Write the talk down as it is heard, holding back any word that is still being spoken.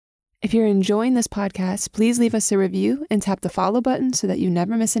If you're enjoying this podcast, please leave us a review and tap the follow button so that you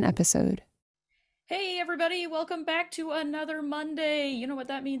never miss an episode. Hey everybody, welcome back to another Monday. You know what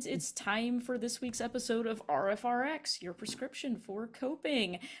that means? It's time for this week's episode of RFRX, your prescription for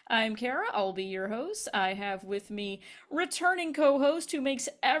coping. I'm Kara, I'll be your host. I have with me returning co-host who makes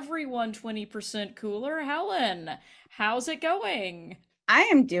everyone 20% cooler, Helen. How's it going? I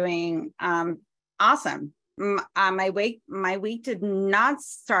am doing awesome. My week did not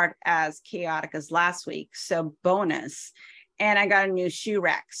start as chaotic as last week, so bonus. And I got a new shoe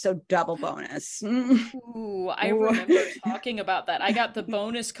rack, so double bonus. Ooh, I remember talking about that. I got the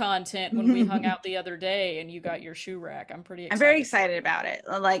bonus content when we hung out the other day, and you got your shoe rack. I'm pretty excited. I'm very excited about it.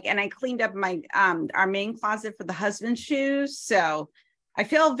 And I cleaned up my our main closet for the husband's shoes, so I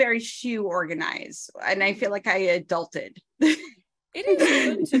feel very shoe organized, and I feel like I adulted. It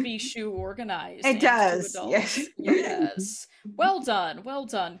is good to be shoe organized. It does. Yes. Yes. Well done. Well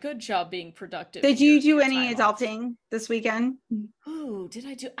done. Good job being productive. Did you do any adulting this weekend? Oh, did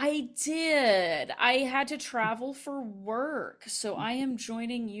I do? I did. I had to travel for work. So I am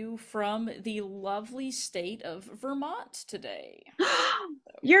joining you from the lovely state of Vermont today.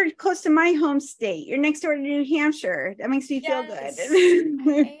 You're close to my home state. You're next door to New Hampshire. That makes me feel good.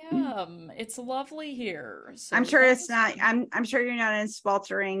 I am. It's lovely here. So I'm sure it's not. I'm sure you're not in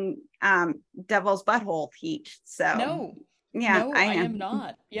sweltering devil's butthole heat. So no. Yeah, no, I am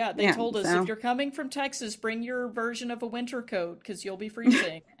not. Yeah, they told us so. If you're coming from Texas, bring your version of a winter coat because you'll be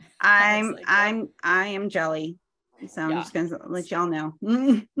freezing. I am jelly. So I'm just gonna let y'all know.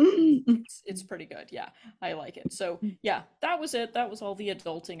 It's pretty good. Yeah, I like it. So yeah, that was it. That was all the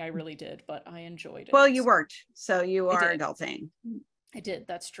adulting I really did, but I enjoyed it. Well, you worked, so you are adulting. I did.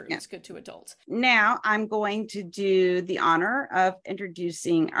 That's true. Yeah. It's good to adult. Now I'm going to do the honor of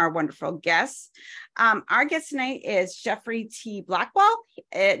introducing our wonderful guests. Our guest tonight is Geoffrey T. Blackwell.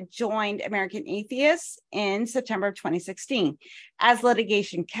 It joined American Atheists in September of 2016. As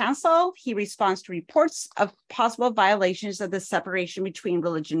litigation counsel, he responds to reports of possible violations of the separation between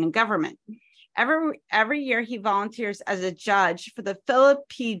religion and government. Every year, he volunteers as a judge for the Philip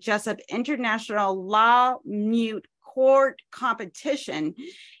P. Jessup International Law Mute Court competition,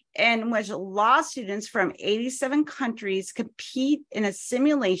 in which law students from 87 countries compete in a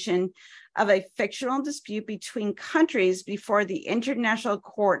simulation of a fictional dispute between countries before the International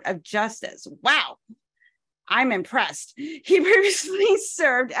Court of Justice. Wow, I'm impressed. He previously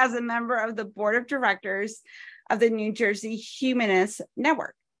served as a member of the board of directors of the New Jersey Humanist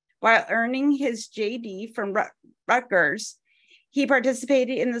Network. While earning his JD from Rutgers, he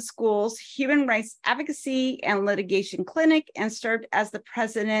participated in the school's Human Rights Advocacy and Litigation Clinic and served as the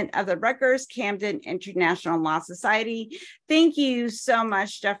president of the Rutgers-Camden International Law Society. Thank you so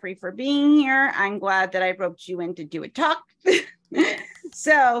much, Geoffrey, for being here. I'm glad that I roped you in to do a talk.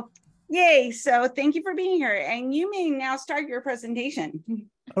 So, yay. So thank you for being here. And you may now start your presentation.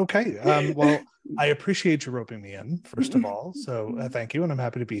 Okay. Well, I appreciate you roping me in, first of all. So thank you, and I'm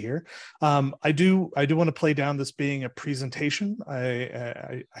happy to be here. I do want to play down this being a presentation.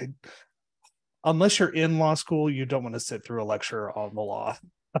 I unless you're in law school, you don't want to sit through a lecture on the law.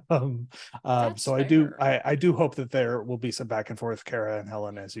 So I do hope that there will be some back and forth, Kara and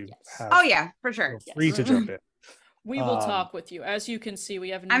Helen, as you have. Oh yeah, for sure. Feel free to jump in. We will talk with you. As you can see, we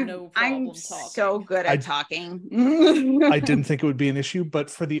have no problem talking. I'm so good at talking. I didn't think it would be an issue, but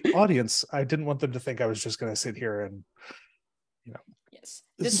for the audience, I didn't want them to think I was just going to sit here and, Yes,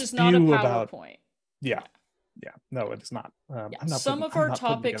 this is not a PowerPoint. Yeah. No, it is not. Some of our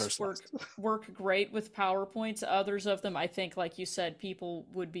topics work great with PowerPoints. Others of them, I think, like you said, people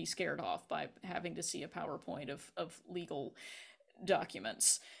would be scared off by having to see a PowerPoint of legal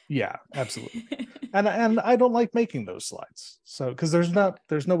documents. Yeah, absolutely. and I don't like making those slides. So because there's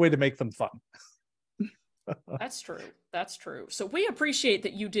no way to make them fun. That's true. So we appreciate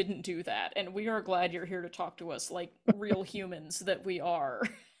that you didn't do that, and we are glad you're here to talk to us like real humans that we are.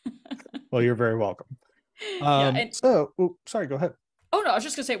 Well, you're very welcome. Sorry, go ahead. Oh, no, I was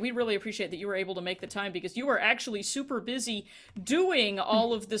just going to say, we really appreciate that you were able to make the time because you are actually super busy doing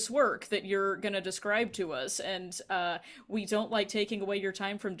all of this work that you're going to describe to us. And we don't like taking away your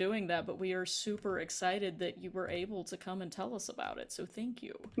time from doing that, but we are super excited that you were able to come and tell us about it. So thank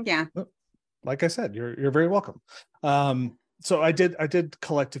you. Yeah. Like I said, you're very welcome. So I did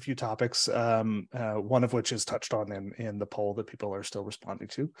collect a few topics, one of which is touched on in the poll that people are still responding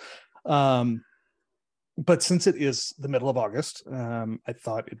to. But since it is the middle of August, I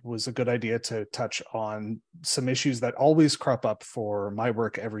thought it was a good idea to touch on some issues that always crop up for my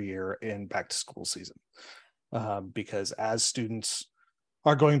work every year in back to school season. Because as students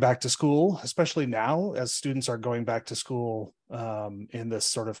are going back to school, especially now as students are going back to school in this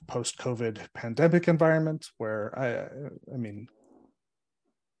sort of post-COVID pandemic environment where I mean,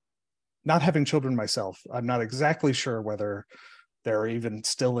 not having children myself, I'm not exactly sure whether there are even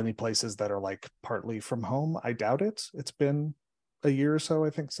still any places that are like partly from home. I doubt it. It's been a year or so, I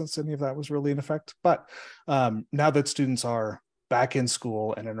think, since any of that was really in effect. But now that students are back in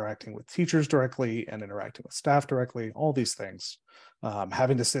school and interacting with teachers directly and interacting with staff directly, all these things,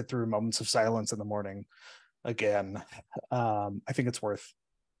 having to sit through moments of silence in the morning again, I think it's worth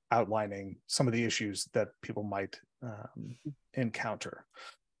outlining some of the issues that people might encounter.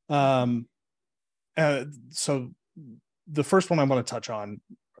 So the first one I want to touch on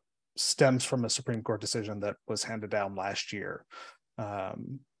stems from a Supreme Court decision that was handed down last year.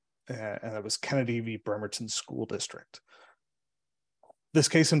 And it was Kennedy v. Bremerton School District. This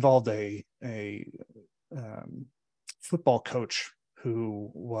case involved a football coach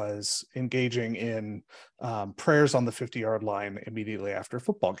who was engaging in prayers on the 50-yard line immediately after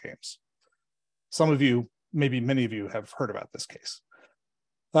football games. Some of you, maybe many of you, have heard about this case.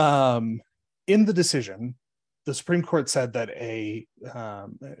 In the decision, the Supreme Court said that a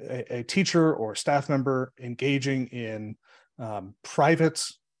teacher or staff member engaging in private,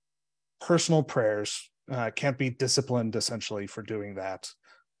 personal prayers can't be disciplined essentially for doing that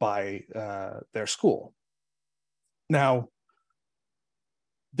by their school. Now,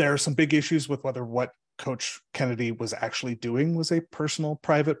 there are some big issues with whether what Coach Kennedy was actually doing was a personal,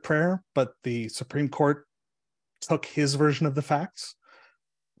 private prayer, but the Supreme Court took his version of the facts.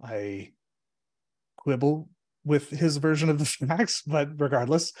 I quibble with his version of the facts, but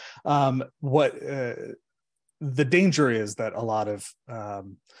regardless, the danger is that a lot of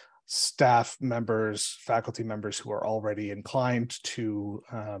staff members, faculty members who are already inclined to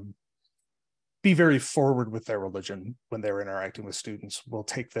be very forward with their religion when they're interacting with students will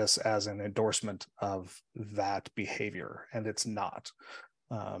take this as an endorsement of that behavior, and it's not.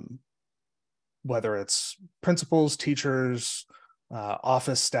 Whether it's principals, teachers,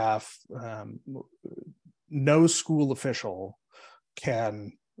 office staff, no school official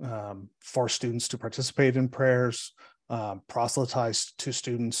can force students to participate in prayers, proselytize to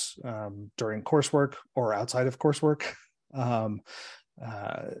students during coursework or outside of coursework.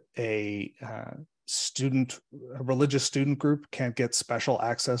 A religious student group can't get special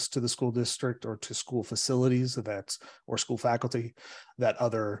access to the school district or to school facilities or school faculty that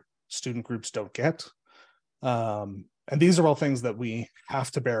other student groups don't get. And these are all things that we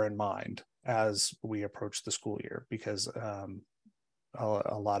have to bear in mind as we approach the school year, because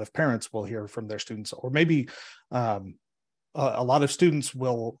a lot of parents will hear from their students, or maybe a lot of students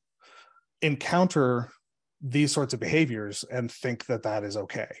will encounter these sorts of behaviors and think that that is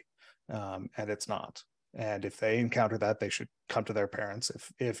okay, and it's not. And if they encounter that, they should come to their parents.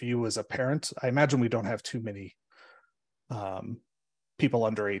 If you as a parent, I imagine we don't have too many people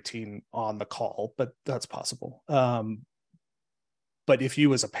under 18 on the call, but that's possible. But if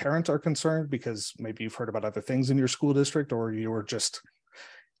you as a parent are concerned because maybe you've heard about other things in your school district, or you're just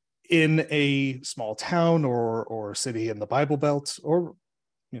in a small town or city in the Bible Belt, or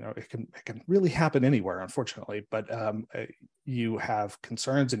it can really happen anywhere, unfortunately, but you have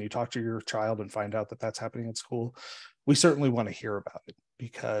concerns and you talk to your child and find out that that's happening at school, we certainly want to hear about it,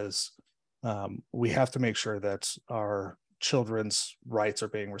 because we have to make sure that our children's rights are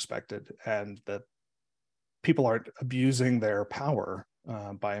being respected and that people aren't abusing their power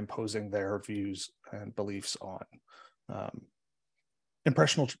by imposing their views and beliefs on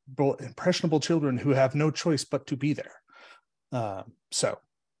impressionable children who have no choice but to be there. So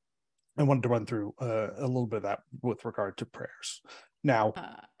I wanted to run through a little bit of that with regard to prayers. Now,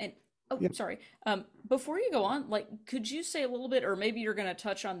 sorry. Before you go on, could you say a little bit, or maybe you're going to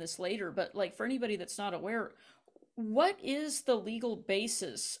touch on this later, but for anybody that's not aware, what is the legal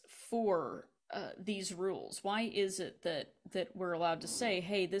basis for these rules? Why is it that we're allowed to say,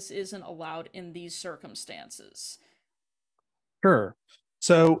 hey, this isn't allowed in these circumstances? Sure.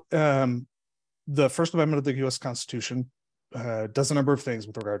 So the First Amendment of the U.S. Constitution does a number of things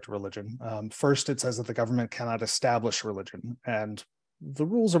with regard to religion. First, it says that the government cannot establish religion, and the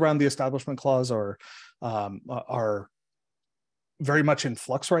rules around the Establishment Clause are very much in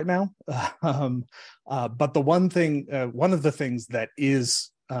flux right now. But one of the things that is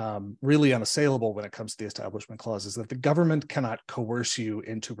really unassailable when it comes to the Establishment Clause is that the government cannot coerce you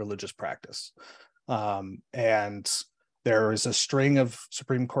into religious practice. And there is a string of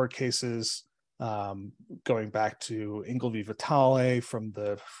Supreme Court cases going back to Ingle v. Vitale from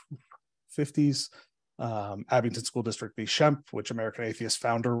the 50s, Abington School District v. Schempp, which American Atheist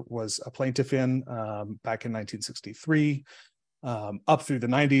founder was a plaintiff in back in 1963. Up through the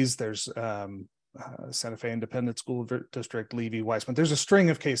 90s, there's Santa Fe Independent School District, Levy, Weissman. There's a string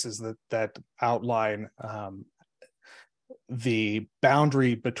of cases that outline the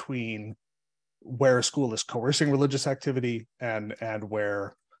boundary between where a school is coercing religious activity and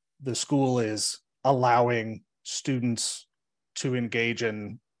where the school is allowing students to engage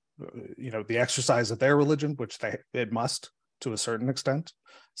in the exercise of their religion, which it must to a certain extent,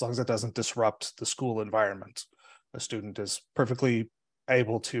 as long as it doesn't disrupt the school environment. A student is perfectly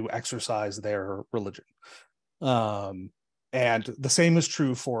able to exercise their religion. And the same is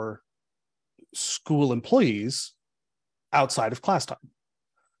true for school employees outside of class time.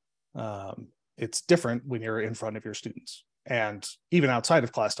 It's different when you're in front of your students. And even outside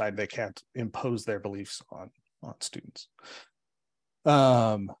of class time, they can't impose their beliefs on students.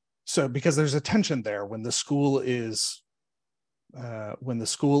 So because there's a tension there when the school is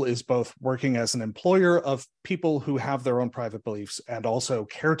both working as an employer of people who have their own private beliefs and also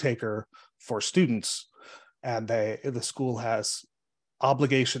caretaker for students, and the school has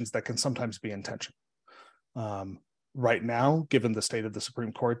obligations that can sometimes be in tension. Right now, given the state of the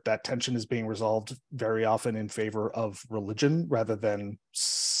Supreme Court, that tension is being resolved very often in favor of religion rather than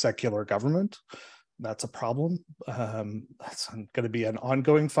secular government. That's a problem. That's going to be an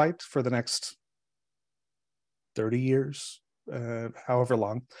ongoing fight for the next 30 years, however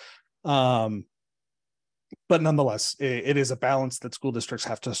long. But nonetheless, it is a balance that school districts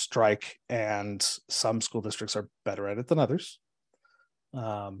have to strike, and some school districts are better at it than others.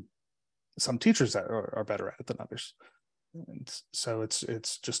 Some teachers are better at it than others. And so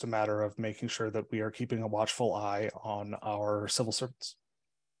it's just a matter of making sure that we are keeping a watchful eye on our civil servants.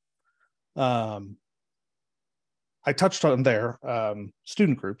 I touched on there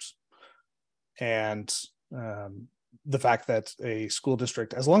student groups and the fact that a school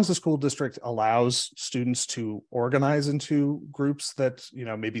district, as long as the school district allows students to organize into groups that,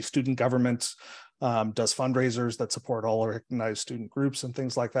 maybe student government does fundraisers that support all recognized student groups and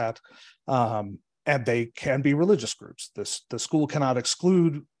things like that. And they can be religious groups. The school cannot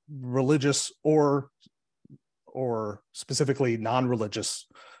exclude religious or specifically non-religious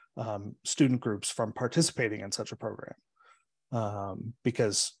student groups from participating in such a program,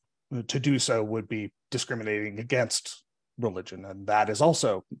 because to do so would be discriminating against religion, and that is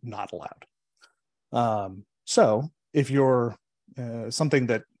also not allowed. So if you're something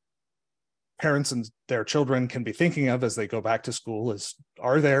that parents and their children can be thinking of as they go back to school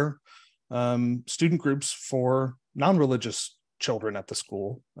are there student groups for non-religious children at the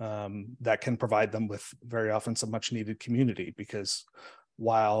school that can provide them with very often some much needed community? Because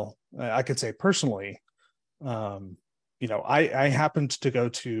while I could say personally, I happened to go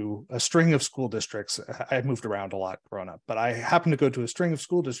to a string of school districts. I moved around a lot growing up, but I happened to go to a string of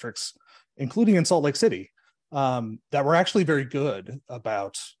school districts, including in Salt Lake City, that were actually very good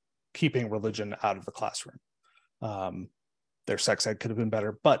about keeping religion out of the classroom. Their sex ed could have been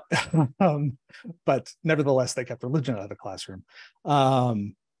better, but nevertheless, they kept religion out of the classroom. But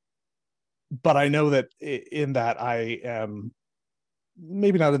I know that in that I am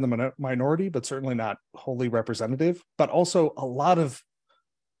maybe not in the minority, but certainly not wholly representative, but also a lot of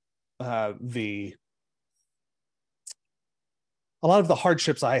the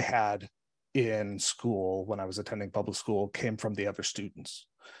hardships I had in school when I was attending public school came from the other students.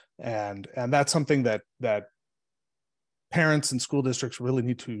 And that's something that parents and school districts really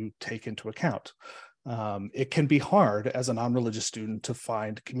need to take into account. It can be hard as a non-religious student to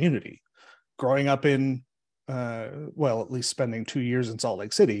find community. Growing up in at least spending 2 years in Salt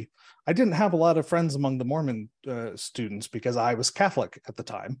Lake City, I didn't have a lot of friends among the Mormon students because I was Catholic at the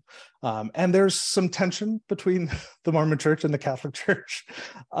time. And there's some tension between the Mormon church and the Catholic church.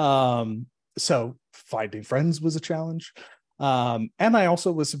 So finding friends was a challenge. And I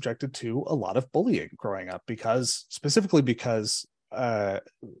also was subjected to a lot of bullying growing up specifically because though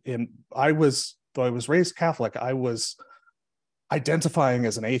I was raised Catholic, I was identifying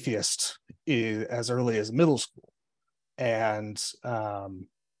as an atheist as early as middle school. And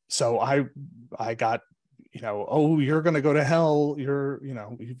so I got, you're going to go to hell.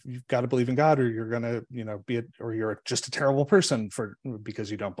 You've got to believe in God, or you're going to, or you're just a terrible person because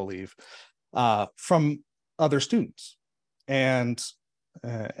you don't believe, from other students. And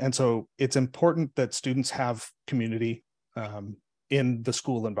so it's important that students have community in the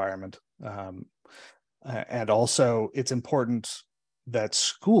school environment. And also it's important that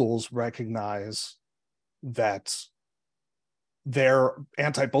schools recognize that their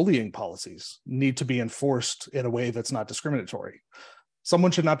anti-bullying policies need to be enforced in a way that's not discriminatory. Someone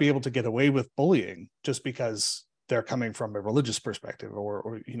should not be able to get away with bullying just because they're coming from a religious perspective,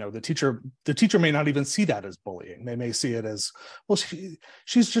 or the teacher may not even see that as bullying. They may see it as, well,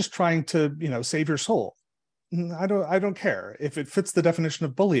 she's just trying to save your soul. I don't care if it fits the definition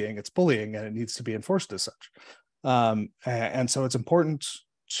of bullying. It's bullying, and it needs to be enforced as such. And so it's important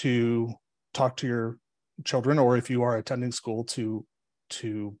to talk to your children, or if you are attending school, to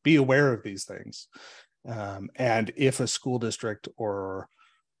be aware of these things. And if a school district or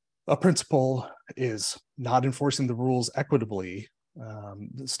a principal is not enforcing the rules equitably,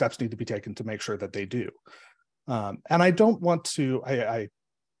 steps need to be taken to make sure that they do. And I don't want to, I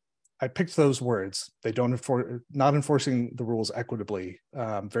picked those words, not enforcing the rules equitably,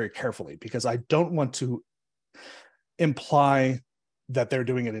 very carefully, because I don't want to imply that they're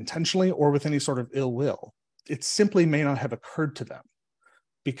doing it intentionally or with any sort of ill will. It simply may not have occurred to them,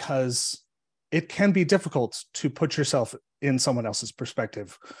 because it can be difficult to put yourself in someone else's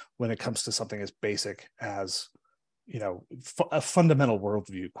perspective when it comes to something as basic as, a fundamental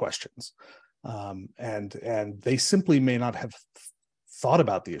worldview questions. And they simply may not have thought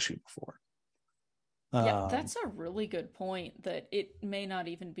about the issue before. Yeah, that's a really good point, that it may not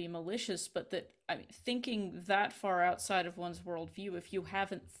even be malicious, but that, thinking that far outside of one's worldview, if you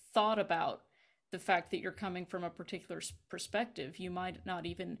haven't thought about the fact that you're coming from a particular perspective, you might not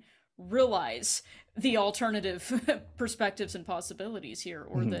even realize the alternative perspectives and possibilities here,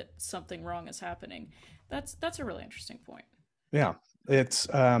 or that something wrong is happening. That's a really interesting point. Yeah, it's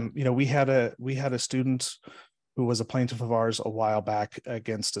we had a student who was a plaintiff of ours a while back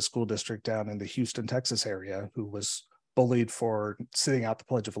against a school district down in the Houston, Texas area, who was bullied for sitting out the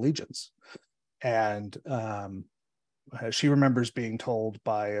Pledge of Allegiance. And she remembers being told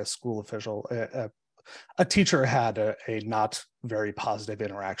by a school official, a teacher had a not very positive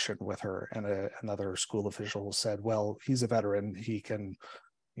interaction with her, and another school official said, well, he's a veteran, he can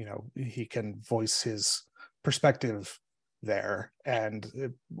voice his perspective there.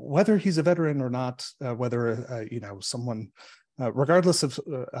 And whether he's a veteran or not, whether someone, regardless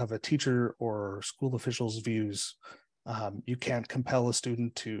of a teacher or school official's views, you can't compel a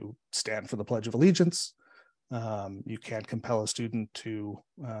student to stand for the Pledge of Allegiance. You can't compel a student to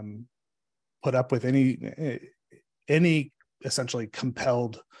put up with any essentially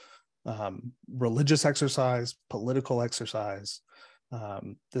compelled religious exercise, political exercise.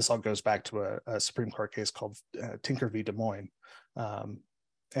 This all goes back to a Supreme Court case called Tinker v. Des Moines.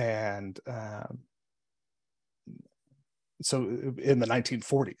 So in the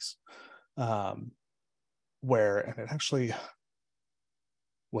 1940s, where, and it actually,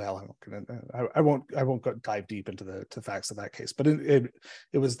 well, I won't go dive deep into the facts of that case, but it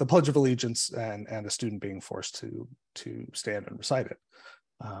was the Pledge of Allegiance and a student being forced to stand and recite it.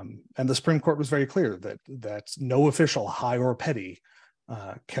 And the Supreme Court was very clear that no official, high or petty,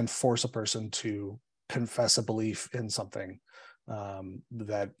 can force a person to confess a belief in something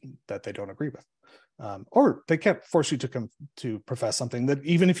that they don't agree with, or they can't force you to profess something that,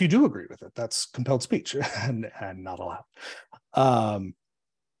 even if you do agree with it, that's compelled speech and not allowed.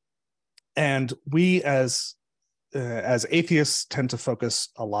 And we as atheists tend to focus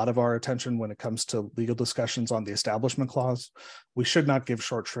a lot of our attention when it comes to legal discussions on the Establishment Clause. We should not give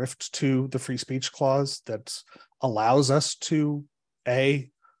short shrift to the Free Speech Clause that allows us to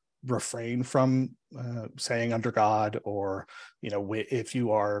refrain from saying under God, or if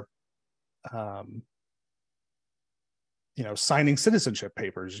you are signing citizenship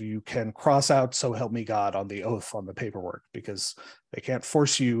papers, you can cross out "so help me God" on the oath on the paperwork, because they can't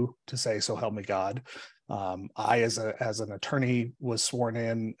force you to say "so help me God." I, as an attorney, was sworn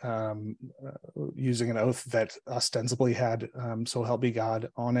in using an oath that ostensibly had "so help me God"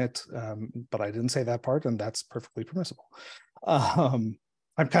 on it, but I didn't say that part, and that's perfectly permissible. I'm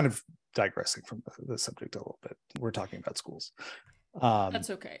kind of digressing from the subject a little bit. We're talking about schools. That's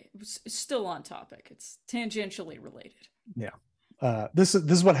okay. It's still on topic. It's tangentially related. Yeah. This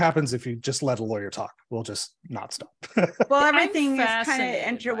is what happens if you just let a lawyer talk. We'll just not stop. Well, everything is kind of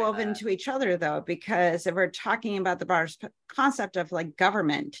interwoven to each other, though, because if we're talking about the broader concept of like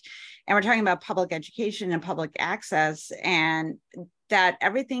government, and we're talking about public education and public access, and that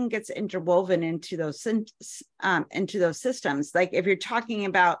everything gets interwoven into those systems. Like if you're talking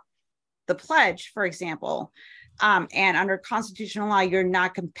about the pledge, for example, and under constitutional law, you're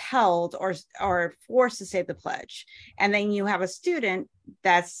not compelled or forced to say the pledge. And then you have a student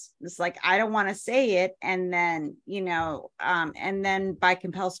that's like, I don't want to say it. And then, and then by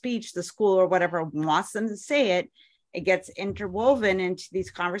compelled speech, the school or whatever wants them to say it, it gets interwoven into these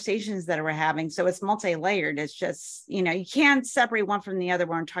conversations that we're having. So it's multi-layered. It's just, you can't separate one from the other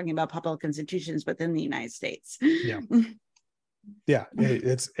when we're talking about public institutions within the United States. Yeah. Yeah.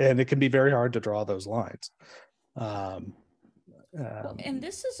 It can be very hard to draw those lines. Well, and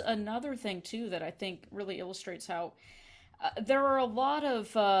this is another thing too that I think really illustrates how there are a lot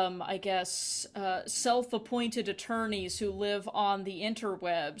of, I guess, self-appointed attorneys who live on the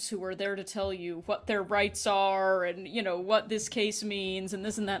interwebs who are there to tell you what their rights are and, you know, what this case means and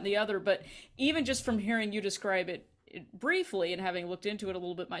this and that and the other. But even just from hearing you describe it briefly and having looked into it a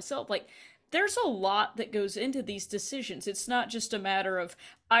little bit myself, like, there's a lot that goes into these decisions. It's not just a matter of,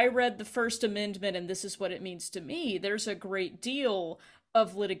 I read the First Amendment and this is what it means to me. There's a great deal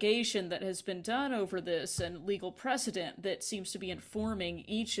of litigation that has been done over this and legal precedent that seems to be informing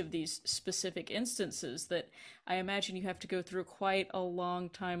each of these specific instances that I imagine you have to go through quite a long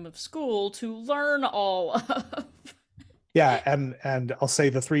time of school to learn all of. Yeah, and I'll say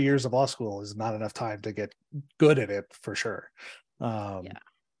the 3 years of law school is not enough time to get good at it for sure.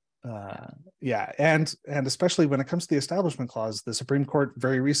 Yeah, and especially when it comes to the Establishment Clause, the Supreme Court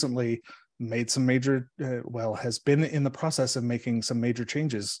very recently made some major, has been in the process of making some major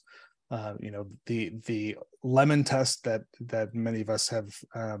changes. The lemon test that many of us have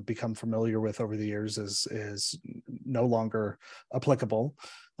become familiar with over the years is no longer applicable,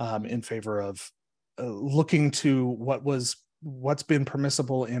 in favor of looking to what's been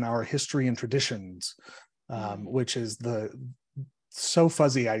permissible in our history and traditions, which is so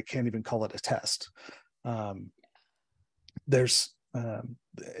fuzzy I can't even call it a test.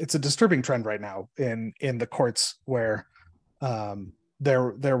 It's a disturbing trend right now in the courts where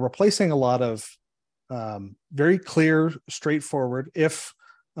they're replacing a lot of very clear, straightforward, if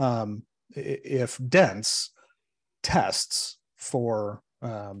dense tests for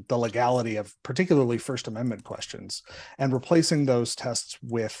the legality of particularly First Amendment questions, and replacing those tests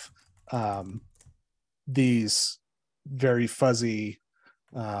with these very fuzzy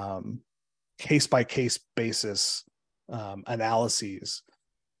case-by-case basis analyses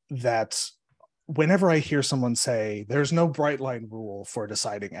that whenever I hear someone say there's no bright line rule for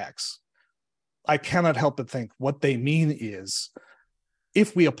deciding X, I cannot help but think what they mean is,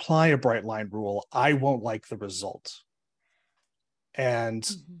 if we apply a bright line rule, I won't like the result. And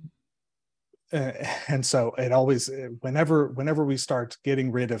and so it always, whenever we start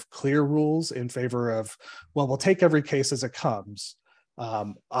getting rid of clear rules in favor of, well, we'll take every case as it comes,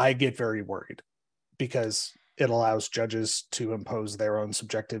 I get very worried, because it allows judges to impose their own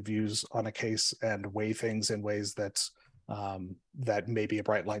subjective views on a case and weigh things in ways that maybe a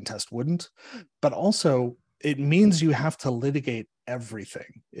bright line test wouldn't. But also, it means you have to litigate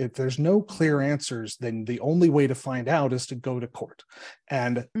everything. If there's no clear answers, then the only way to find out is to go to court.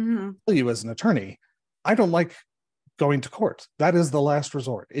 And I'll tell you, as an attorney, I don't like going to court. That is the last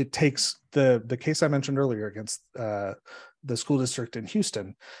resort. It takes the case I mentioned earlier against the school district in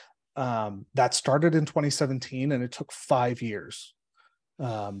Houston. That started in 2017 and it took 5 years.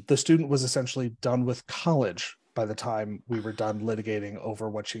 The student was essentially done with college by the time we were done litigating over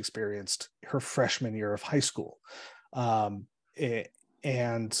what she experienced her freshman year of high school.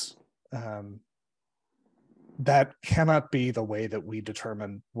 That cannot be the way that we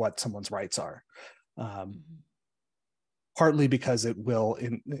determine what someone's rights are. Partly because it will,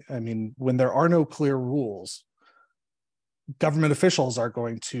 when there are no clear rules, government officials are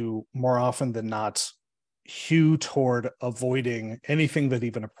going to, more often than not, hew toward avoiding anything that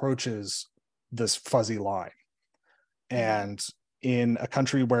even approaches this fuzzy line. And in a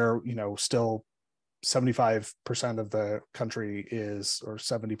country where, still 75% of the country is, or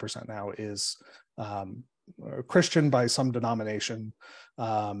 70% now is Christian by some denomination,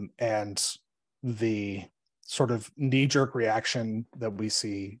 and the sort of knee-jerk reaction that we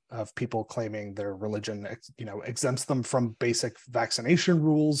see of people claiming their religion, exempts them from basic vaccination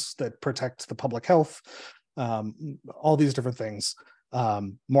rules that protect the public health, all these different things.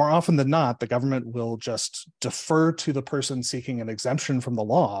 More often than not, the government will just defer to the person seeking an exemption from the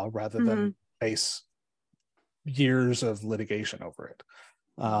law rather than face years of litigation over it.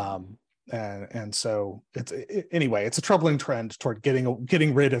 And so it's a troubling trend toward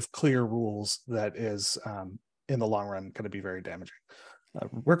getting rid of clear rules that is, in the long run, going to be very damaging.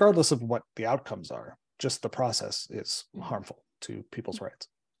 Regardless of what the outcomes are, just the process is harmful to people's rights.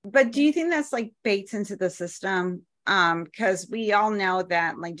 But do you think that's baked into the system? Because we all know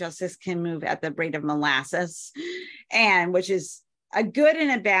that justice can move at the rate of molasses, and which is a good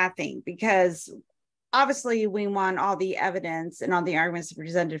and a bad thing, because obviously we want all the evidence and all the arguments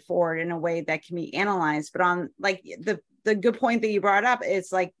presented forward in a way that can be analyzed. But on the good point that you brought up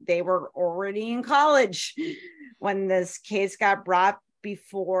is they were already in college when this case got brought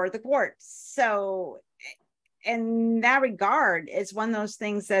before the court. So in that regard, it's one of those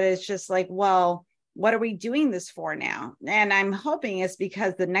things that is just well, what are we doing this for now? And I'm hoping it's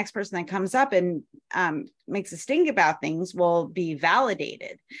because the next person that comes up and makes a stink about things will be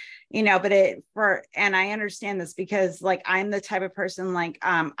validated, but and I understand this because like, I'm the type of person, like,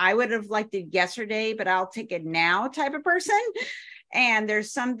 I would have liked it yesterday, but I'll take it now type of person. And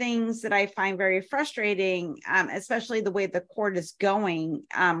there's some things that I find very frustrating, especially the way the court is going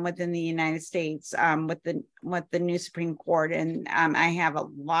within the United States with the new Supreme Court. And I have a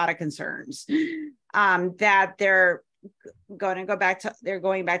lot of concerns that they're going back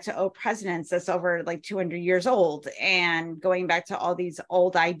to old presidents that's over like 200 years old, and going back to all these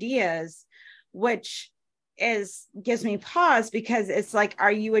old ideas, which gives me pause, because it's like,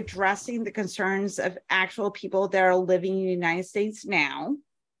 are you addressing the concerns of actual people that are living in the United States now,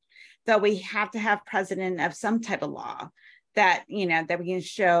 that we have to have precedent of some type of law that that we can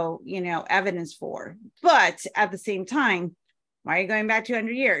show evidence for? But at the same time, why are you going back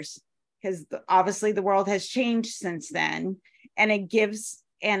 200 years? Because obviously the world has changed since then, and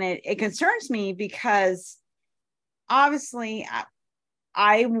it concerns me, because obviously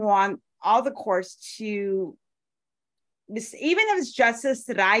I want all the courts to, even if it's justice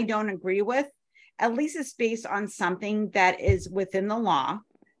that I don't agree with, at least it's based on something that is within the law,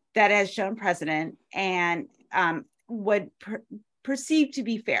 that has shown precedent, and would perceive to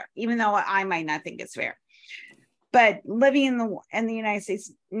be fair, even though I might not think it's fair. But living in the United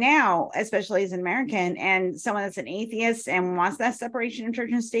States now, especially as an American and someone that's an atheist and wants that separation of church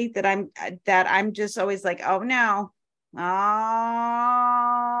and state, that I'm just always like, oh no.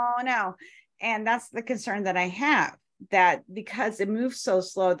 And that's the concern that I have, that because it moves so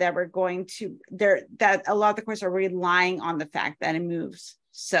slow, that that a lot of the courts are relying on the fact that it moves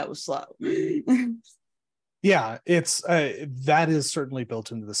so slow. Yeah, it's that is certainly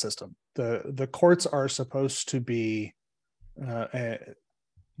built into the system. The courts are supposed to be, by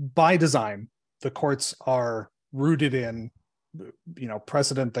design, the courts are rooted in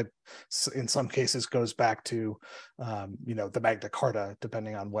precedent that in some cases goes back to the Magna Carta,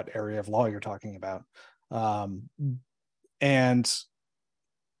 depending on what area of law you're talking about. And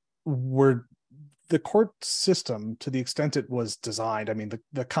the court system, to the extent it was designed, I mean,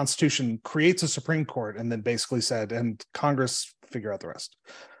 the Constitution creates a Supreme Court and then basically said, and Congress figure out the rest,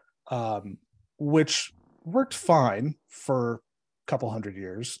 which worked fine for a couple hundred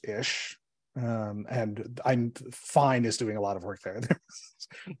years ish. And I'm fine is doing a lot of work there.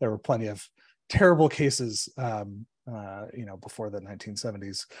 There were plenty of terrible cases, before the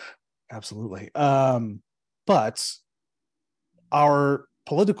 1970s. Absolutely. But our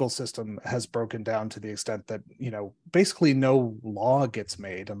political system has broken down to the extent that, basically no law gets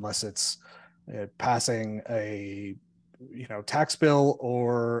made unless it's passing a, tax bill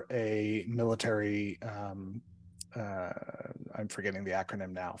or a military, I'm forgetting the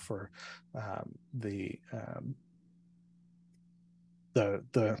acronym now for the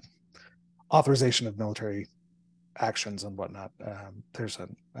authorization of military actions and whatnot. There's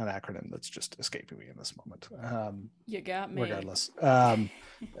an acronym that's just escaping me in this moment. You got me. Regardless,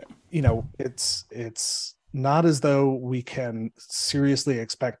 it's not as though we can seriously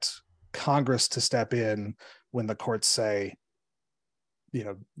expect Congress to step in when the courts say,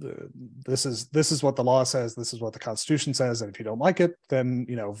 this is what the law says, this is what the Constitution says, and if you don't like it, then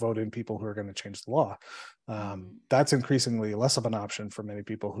vote in people who are going to change the law. That's increasingly less of an option for many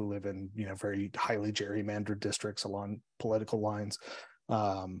people who live in very highly gerrymandered districts along political lines,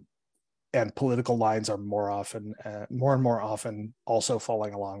 and political lines are more and more often also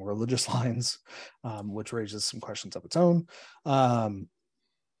falling along religious lines, which raises some questions of its own.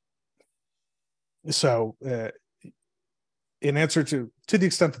 So in answer to the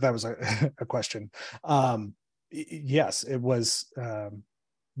extent that was a question, yes, it was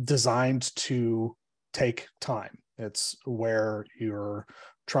designed to take time. It's where you're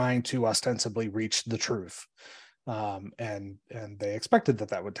trying to ostensibly reach the truth, and they expected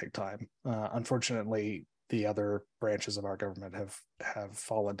that would take time. Unfortunately, the other branches of our government have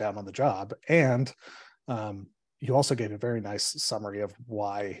fallen down on the job, and you also gave a very nice summary of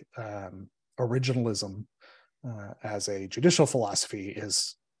why originalism as a judicial philosophy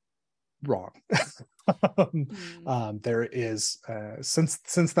is wrong. There is since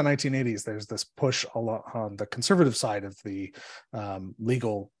the 1980s, there's this push on the conservative side of the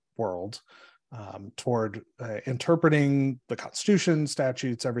legal world toward interpreting the Constitution,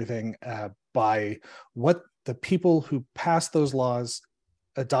 statutes, everything by what the people who passed those laws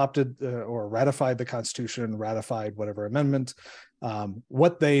adopted or ratified the Constitution, ratified whatever amendment,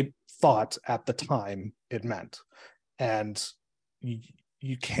 what they thought at the time it meant. And you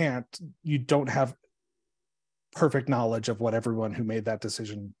don't have perfect knowledge of what everyone who made that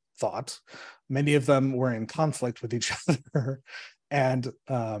decision thought. Many of them were in conflict with each other, and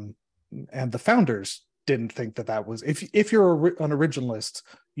the founders didn't think that was, if you're an originalist,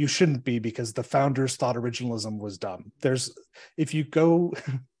 you shouldn't be, because the founders thought originalism was dumb. If you go,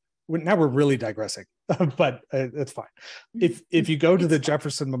 now we're really digressing, but it's fine. If you go to the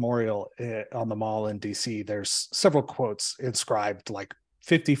Jefferson Memorial on the Mall in DC, there's several quotes inscribed like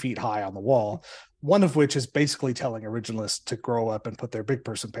 50 feet high on the wall, one of which is basically telling originalists to grow up and put their big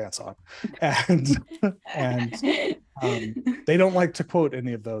person pants on. And they don't like to quote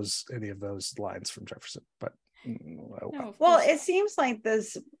any of those lines from Jefferson, but well, it seems like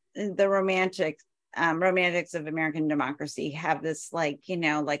the romantics of American democracy have this, like,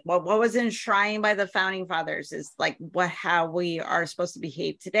 like what was enshrined by the founding fathers is like how we are supposed to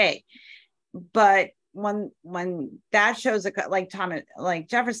behave today. But when that shows like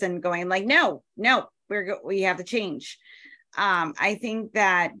Jefferson going like, no, we have to change. I think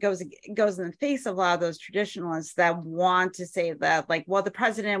that goes in the face of a lot of those traditionalists that want to say that, like, well, the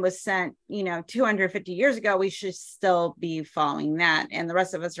president was sent 250 years ago, we should still be following that, and the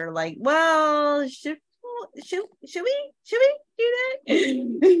rest of us are like, well, should we do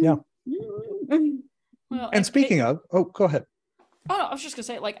that? Yeah. Well, and speaking of, go ahead. Oh, no, I was just gonna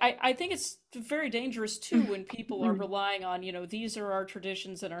say, like, I think it's very dangerous too when people are relying on, these are our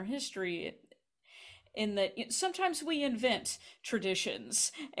traditions and our history, in that sometimes we invent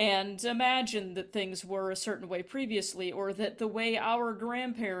traditions and imagine that things were a certain way previously, or that the way our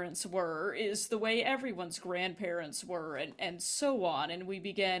grandparents were is the way everyone's grandparents were, and so on. And we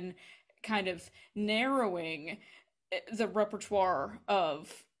begin kind of narrowing the repertoire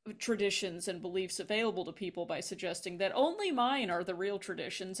of traditions and beliefs available to people by suggesting that only mine are the real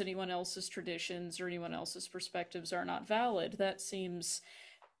traditions, anyone else's traditions or anyone else's perspectives are not valid. That seems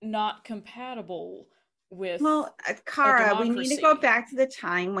not compatible with, well, Cara, we need to go back to the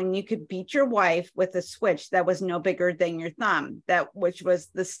time when you could beat your wife with a switch that was no bigger than your thumb, which was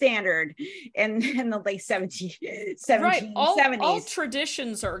the standard in the late 1770s. Right. All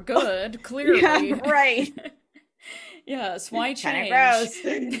traditions are good, clearly. Yeah, right. Yes, why change? Kind of gross.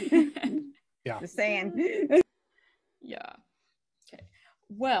 Yeah. Just saying. Yeah. Okay.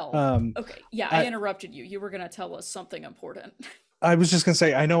 Well, okay. Yeah, I interrupted you. You were going to tell us something important. I was just going to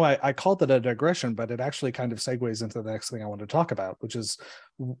say, I know I called it a digression, but it actually kind of segues into the next thing I want to talk about, which is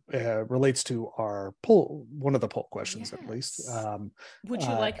relates to our poll, one of the poll questions, at least. Would you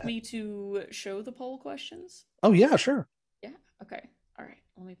like me to show the poll questions? Oh, yeah, sure. Yeah. Okay. All right,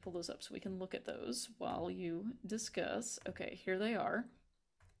 let me pull those up so we can look at those while you discuss. Okay, here they are.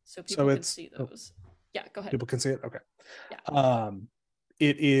 So people can see those. Yeah, go ahead. People can see it? Okay. Yeah.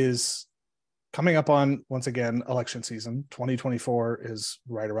 It is coming up on, once again, election season. 2024 is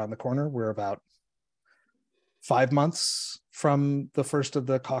right around the corner. We're about 5 months from the first of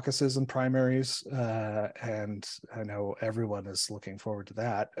the caucuses and primaries, and I know everyone is looking forward to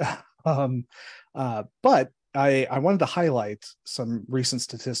that. But I wanted to highlight some recent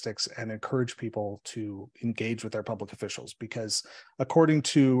statistics and encourage people to engage with their public officials, because according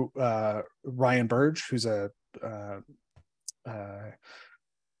to Ryan Burge, who's how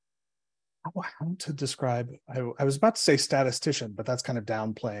to describe, I was about to say statistician, but that's kind of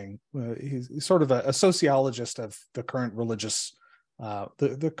downplaying. He's sort of a sociologist of the current religious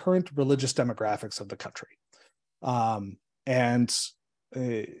the current religious demographics of the country, and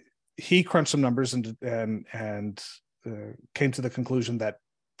he crunched some numbers and came to the conclusion that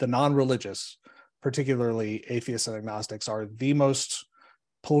the non-religious, particularly atheists and agnostics, are the most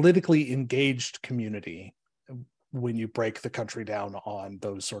politically engaged community when you break the country down on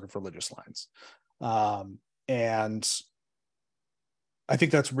those sort of religious lines. And I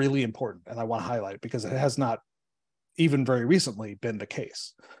think that's really important, and I want to highlight it because it has not even very recently been the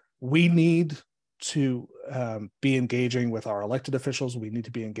case. We need to be engaging with our elected officials. We need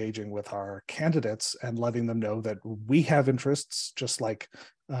to be engaging with our candidates and letting them know that we have interests just like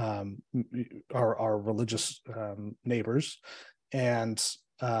our religious neighbors, and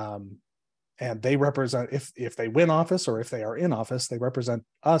they represent, if they win office or if they are in office, they represent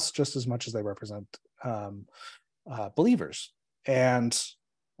us just as much as they represent believers. And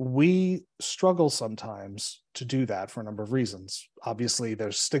we struggle sometimes to do that for a number of reasons. Obviously,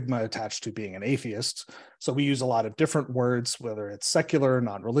 there's stigma attached to being an atheist. So we use a lot of different words, whether it's secular,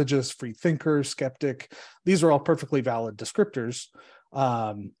 non-religious, free thinker, skeptic. These are all perfectly valid descriptors.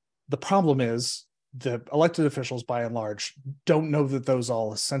 The problem is the elected officials, by and large, don't know that those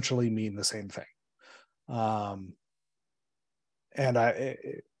all essentially mean the same thing.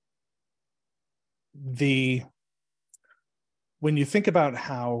 When you think about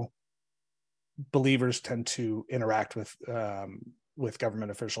how believers tend to interact with with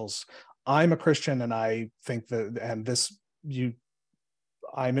government officials. I'm a Christian, and I think that, and this,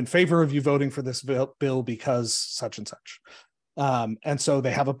 I'm in favor of you voting for this bill because such and such. And so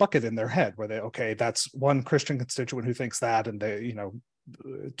they have a bucket in their head where okay, that's one Christian constituent who thinks that, and they,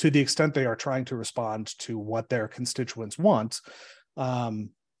 to the extent they are trying to respond to what their constituents want,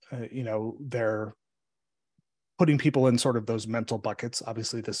 they're putting people in sort of those mental buckets.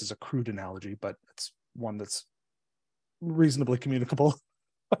 Obviously, this is a crude analogy, but it's one that's reasonably communicable.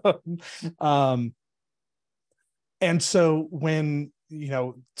 And so when,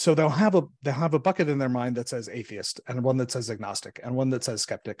 so they'll have a bucket in their mind that says atheist, and one that says agnostic, and one that says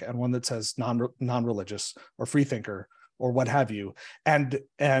skeptic, and one that says non-religious or free thinker or what have you. And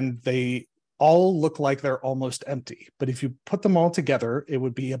they all look like they're almost empty. But if you put them all together, it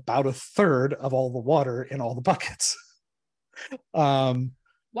would be about a third of all the water in all the buckets.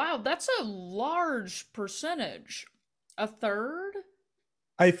 Wow, that's a large percentage. A third?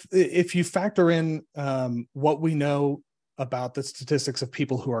 If you factor in what we know about the statistics of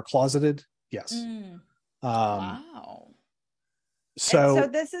people who are closeted, yes. Wow. So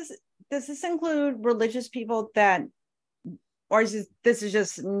does this include religious people that, or is this is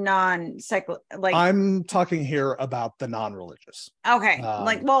just non-secular? Like, I'm talking here about the non-religious. Okay,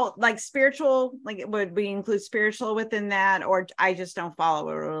 like spiritual. Like, would we include spiritual within that, or I just don't follow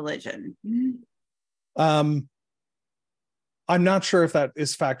a religion? I'm not sure if that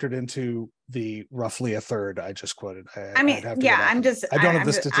is factored into the roughly a third I just quoted. I mean, yeah, I don't have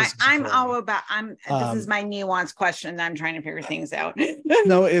the statistics. I'm all about. This is my nuanced question. I'm trying to figure things out.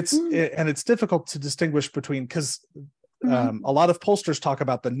 No, it's difficult to distinguish between, because a lot of pollsters talk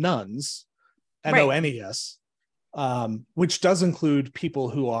about the nuns, NONES, which does include people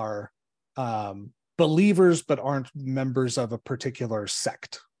who are believers but aren't members of a particular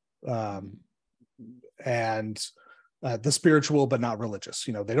sect, and the spiritual but not religious.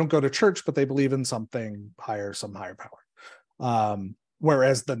 They don't go to church, but they believe in something higher, some higher power.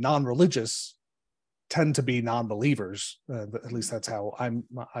 Whereas the non-religious tend to be non-believers. At least that's how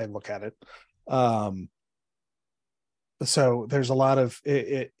I look at it. So there's a lot of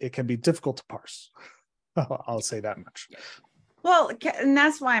it can be difficult to parse. I'll say that much. Well, and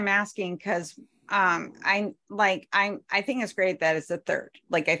that's why I'm asking, because I think it's great that it's a third.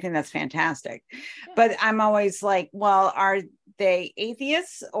 Like, I think that's fantastic. But I'm always like, well, are they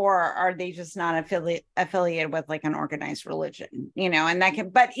atheists, or are they just not affiliated with like an organized religion? And that can,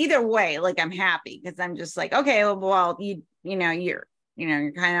 but either way, like, I'm happy, because I'm just like, okay, well, you're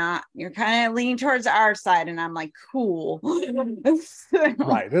kind of leaning towards our side, and I'm like, cool.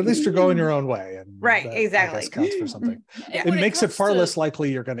 Right, at least you're going your own way, and right, that, exactly, I guess, counts for something. Yeah. It makes it far less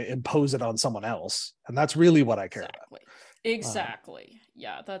likely you're going to impose it on someone else, and that's really what I care about. Exactly.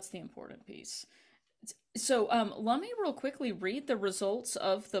 Yeah, that's the important piece. So let me real quickly read the results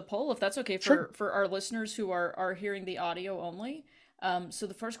of the poll, if that's okay for our listeners who are hearing the audio only. So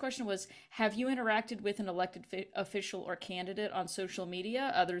the first question was, have you interacted with an elected official or candidate on social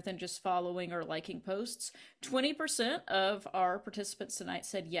media other than just following or liking posts? 20% of our participants tonight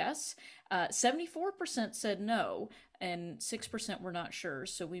said yes. 74% said no, and 6% were not sure.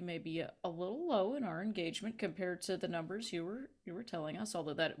 So we may be a little low in our engagement compared to the numbers you were telling us,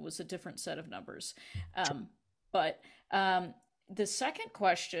 although that was a different set of numbers. The second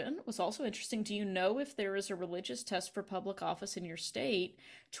question was also interesting. Do you know if there is a religious test for public office in your state?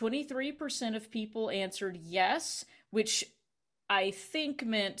 23% of people answered yes, which I think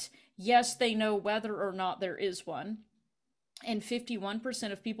meant yes, they know whether or not there is one. And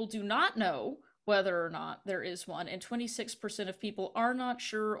 51% of people do not know whether or not there is one. And 26% of people are not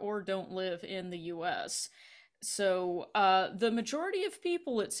sure or don't live in the US. So the majority of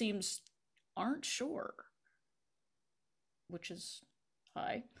people, it seems, aren't sure, which is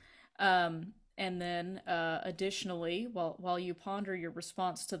high. And then additionally, while you ponder your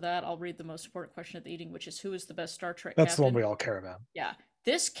response to that, I'll read the most important question of the evening, which is, who is the best Star Trek That's captain? the one we all care about. Yeah.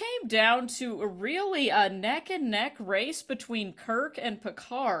 This came down to a neck and neck race between Kirk and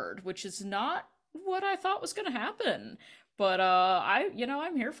Picard, which is not what I thought was going to happen. But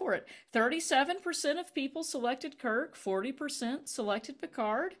I'm here for it. 37% of people selected Kirk, 40% selected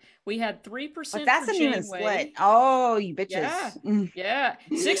Picard. We had 3% but that's for an even split. Oh, you bitches. Yeah.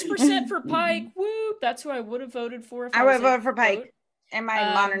 6% for Pike. Whoop. That's who I would have voted for if I would vote for Pike. And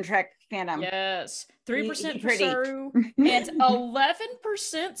my modern Trek fandom. Yes. 3% for Saru. And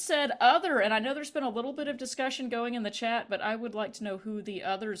 11% said other. And I know there's been a little bit of discussion going in the chat, but I would like to know who the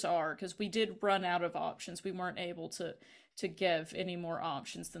others are, because we did run out of options. We weren't able to give any more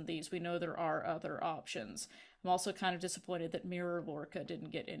options than these. We know there are other options. I'm also kind of disappointed that Mirror Lorca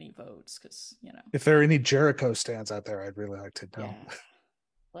didn't get any votes because, If there are any Jericho stands out there, I'd really like to know. yeah,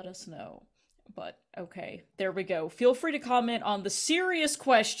 let us know. But okay, there we go. Feel free to comment on the serious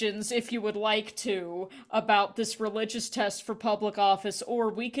questions if you would like to about this religious test for public office,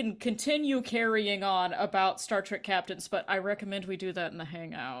 or we can continue carrying on about Star Trek captains, but I recommend we do that in the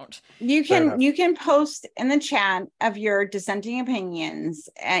Hangout. You can post in the chat of your dissenting opinions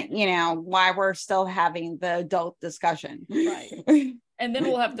and why we're still having the adult discussion. Right. And then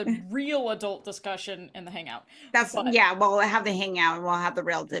we'll have the real adult discussion in the Hangout. We'll have the Hangout and we'll have the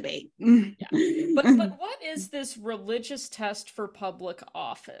real debate. Yeah. But what is this religious test for public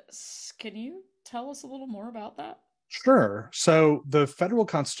office? Can you tell us a little more about that? Sure. So the federal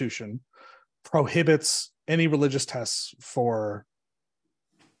constitution prohibits any religious tests for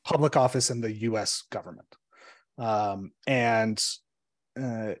public office in the U.S. government.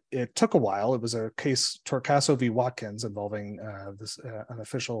 It took a while. It was a case, Torcaso v. Watkins, involving an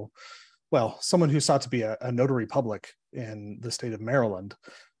official, someone who sought to be a notary public in the state of Maryland,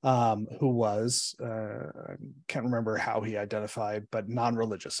 who was, can't remember how he identified, but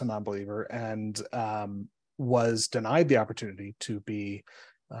non-religious, a non-believer, and was denied the opportunity to be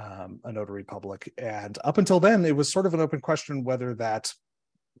a notary public. And up until then, it was sort of an open question whether that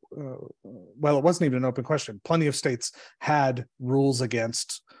it wasn't even an open question. Plenty of states had rules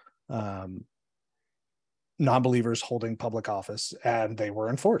against non-believers holding public office, and they were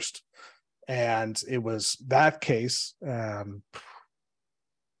enforced. And it was that case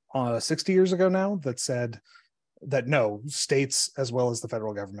 60 years ago now that said that no, states as well as the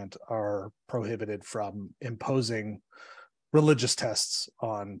federal government are prohibited from imposing religious tests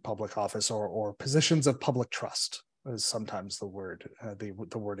on public office or positions of public trust, is sometimes the word, the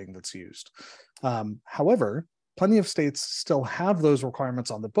wording that's used. However, plenty of states still have those requirements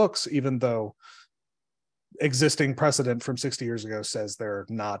on the books, even though existing precedent from 60 years ago says they're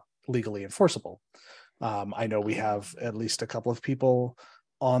not legally enforceable. I know we have at least a couple of people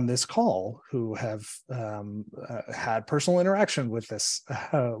on this call who have had personal interaction with this,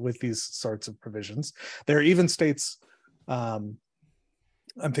 with these sorts of provisions. There are even states,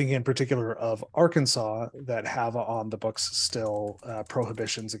 I'm thinking in particular of Arkansas, that have on the books still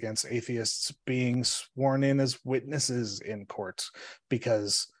prohibitions against atheists being sworn in as witnesses in court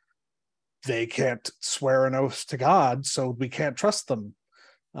because they can't swear an oath to God, so we can't trust them.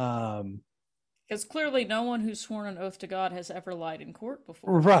 Because clearly no one who's sworn an oath to God has ever lied in court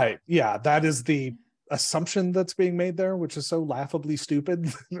before. Right. Yeah, that is the assumption that's being made there, which is so laughably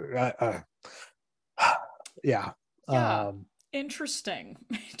stupid. Yeah. Interesting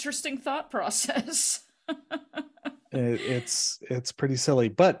thought process. It's pretty silly,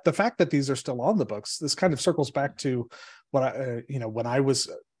 but the fact that these are still on the books, this kind of circles back to what I when I was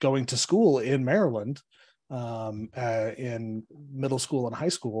going to school in Maryland, in middle school and high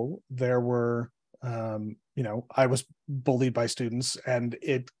school, there were I was bullied by students, and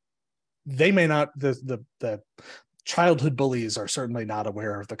they may not, the childhood bullies are certainly not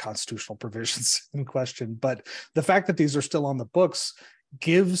aware of the constitutional provisions in question, but the fact that these are still on the books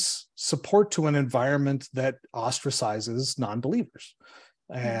gives support to an environment that ostracizes non-believers.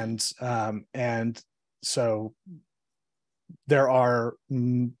 And so there are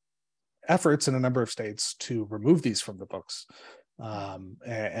efforts in a number of states to remove these from the books,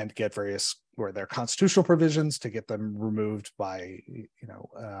 and get various, where there are constitutional provisions, to get them removed by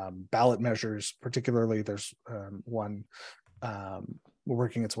ballot measures. Particularly, there's one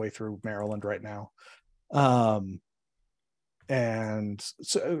working its way through Maryland right now. And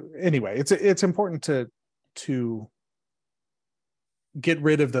so anyway, it's important to get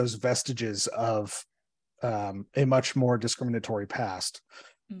rid of those vestiges of a much more discriminatory past,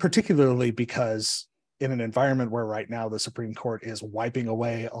 particularly because in an environment where right now the Supreme Court is wiping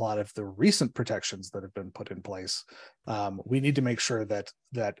away a lot of the recent protections that have been put in place, we need to make sure that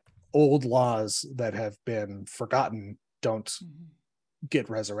old laws that have been forgotten don't get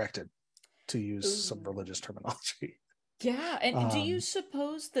resurrected, to use some religious terminology. Yeah, and do you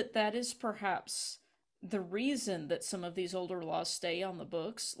suppose that is perhaps the reason that some of these older laws stay on the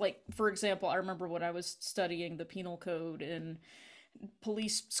books? Like, for example, I remember when I was studying the penal code in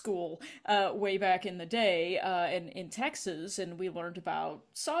police school way back in the day in Texas, and we learned about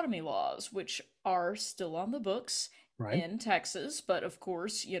sodomy laws, which are still on the books in Texas. But of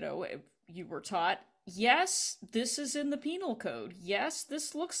course, you were taught yes, this is in the penal code. Yes,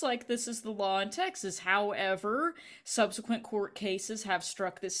 this looks like this is the law in Texas. However, subsequent court cases have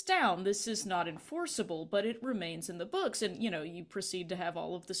struck this down. This is not enforceable, but it remains in the books. And, you proceed to have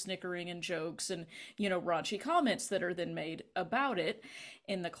all of the snickering and jokes and, raunchy comments that are then made about it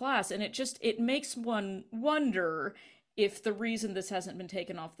in the class. And it makes one wonder if the reason this hasn't been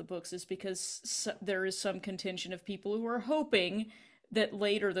taken off the books is because there is some contingent of people who are hoping that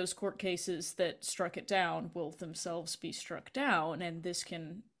later those court cases that struck it down will themselves be struck down, and this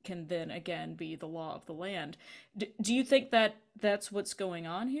can then again be the law of the land. Do you think that that's what's going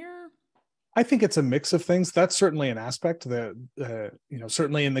on here? I think it's a mix of things. That's certainly an aspect that,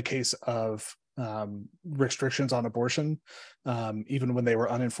 certainly in the case of restrictions on abortion, even when they were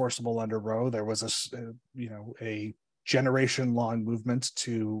unenforceable under Roe, there was a generation-long movement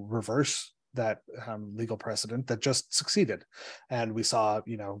to reverse that legal precedent that just succeeded, and we saw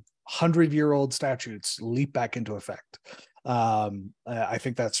 100-year-old statutes leap back into effect. I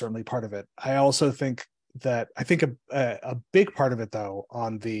think that's certainly part of it. I also think a big part of it, though,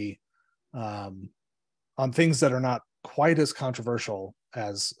 on things that are not quite as controversial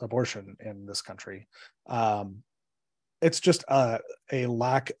as abortion in this country, it's just a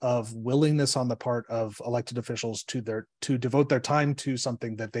lack of willingness on the part of elected officials to devote their time to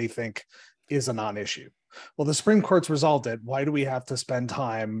something that they think is a non-issue. Well, the Supreme Court's resolved it. Why do we have to spend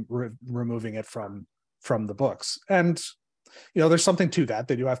time removing it from the books? And there's something to that.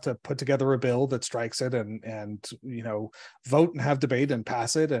 They do have to put together a bill that strikes it and vote and have debate and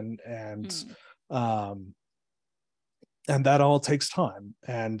pass it, and that all takes time.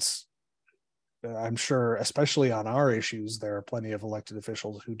 And I'm sure, especially on our issues, there are plenty of elected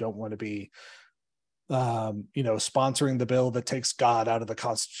officials who don't want to be sponsoring the bill that takes God out of the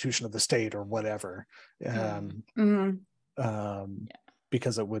constitution of the state or whatever,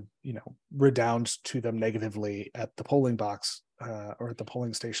 because it would, redound to them negatively at the polling box or at the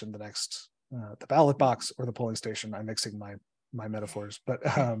polling station, the ballot box or the polling station. I'm mixing my metaphors, but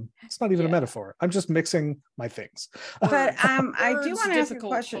it's not even a metaphor. I'm just mixing my things. But I do want to ask a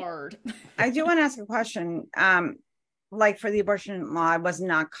question. I do want to ask a question. Like for the abortion law, it was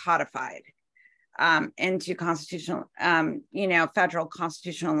not codified into constitutional, federal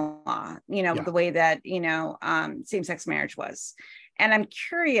constitutional law, the way that, same-sex marriage was. And I'm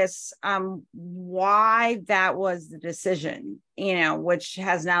curious why that was the decision, which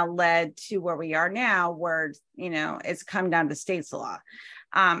has now led to where we are now, where, it's come down to state's law.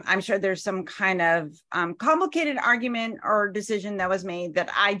 I'm sure there's some kind of complicated argument or decision that was made that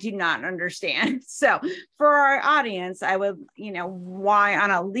I do not understand. So for our audience, I would, why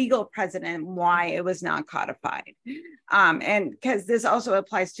on a legal precedent, why it was not codified. And because this also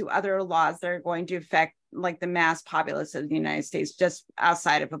applies to other laws that are going to affect like the mass populace of the United States, just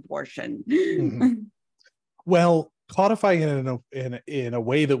outside of abortion. Mm-hmm. Well, codifying it in a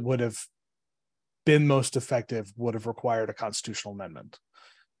way that would have been most effective would have required a constitutional amendment.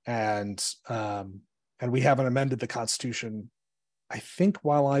 And we haven't amended the Constitution, I think,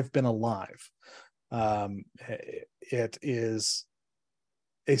 while I've been alive. It is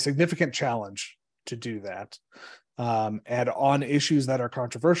a significant challenge to do that. And on issues that are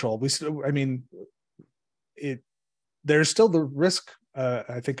controversial, there's still the risk,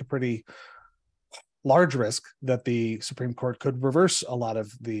 I think a pretty large risk, that the Supreme Court could reverse a lot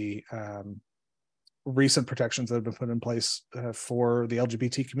of the recent protections that have been put in place for the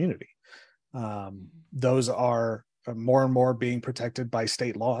LGBT community. Those are more and more being protected by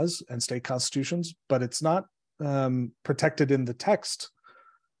state laws and state constitutions, but it's not protected in the text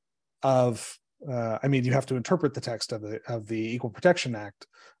of, you have to interpret the text of the Equal Protection Act,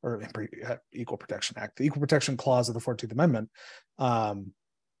 or Equal Protection Act, the Equal Protection Clause of the 14th Amendment,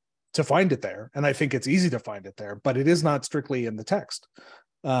 to find it there. And I think it's easy to find it there, but it is not strictly in the text.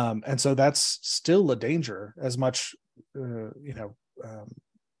 And so that's still a danger, as much,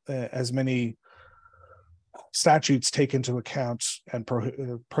 as many statutes take into account and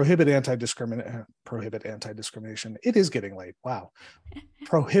prohibit anti-discrimination. It is getting late. Wow.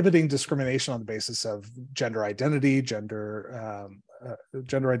 Prohibiting discrimination on the basis of gender identity,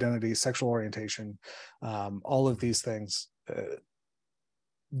 sexual orientation, all of these things.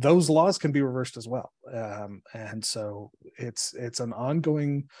 Those laws can be reversed as well. And so it's an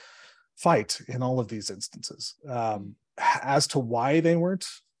ongoing fight in all of these instances. As to why they weren't,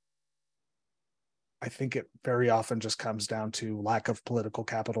 I think it very often just comes down to lack of political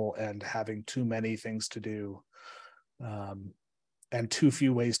capital and having too many things to do, and too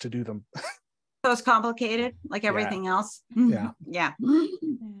few ways to do them. So it's complicated, like everything else. Yeah. Yeah.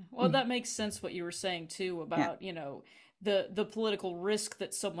 Well, that makes sense what you were saying too about, the political risk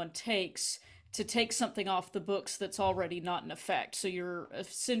that someone takes to take something off the books that's already not in effect. So you're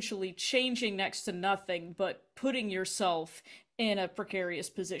essentially changing next to nothing, but putting yourself in a precarious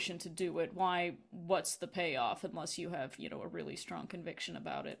position to do it. What's the payoff unless you have, a really strong conviction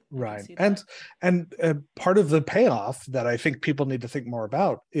about it? Right. And part of the payoff that I think people need to think more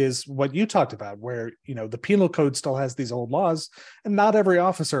about is what you talked about, where, the penal code still has these old laws, and not every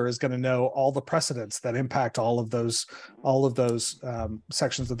officer is going to know all the precedents that impact all of those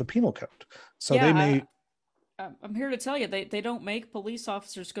sections of the penal code. So they may. I'm here to tell you, they don't make police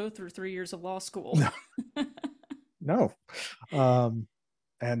officers go through 3 years of law school. No.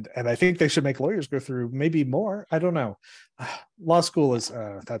 And I think they should make lawyers go through maybe more. I don't know. Law school is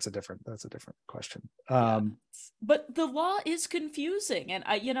that's a different question. But the law is confusing, and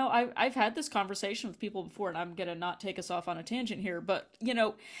I've had this conversation with people before, and I'm gonna not take us off on a tangent here, but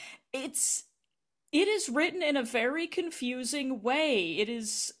it is written in a very confusing way. It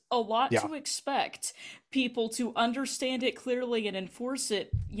is a lot to expect people to understand it clearly and enforce it,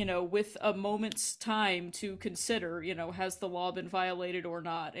 with a moment's time to consider, has the law been violated or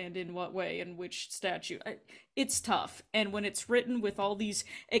not, and in what way, and which statute. It's tough. And when it's written with all these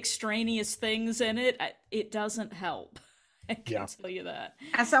extraneous things in it, it doesn't help. I can tell you that.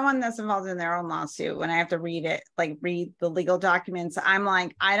 As someone that's involved in their own lawsuit, when I have to read it, read the legal documents, I'm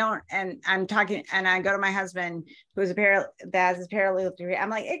like, I don't, and I'm talking, and I go to my husband, who's that's his paralegal degree. I'm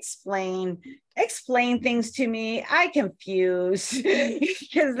like, explain things to me. I confuse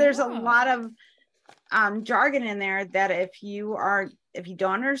because there's a lot of jargon in there that if you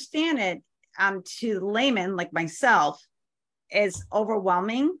don't understand it, to the layman like myself, is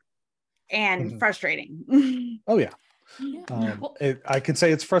overwhelming and frustrating. Oh yeah. I can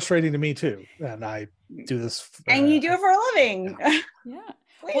say it's frustrating to me too, and I do this and you do it for a living. Yeah.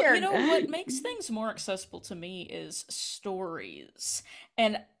 Weird. Well, what makes things more accessible to me is stories,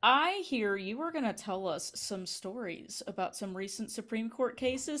 and I hear you were going to tell us some stories about some recent Supreme Court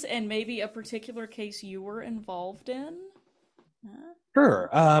cases, and maybe a particular case you were involved in. Sure.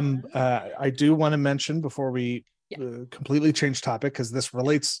 I do want to mention before we completely change topic, because this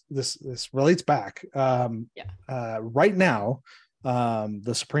relates back. Right now,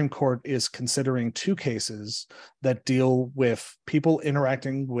 the Supreme Court is considering 2 cases that deal with people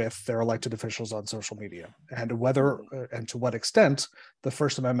interacting with their elected officials on social media, and whether and to what extent the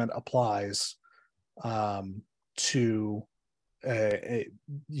First Amendment applies to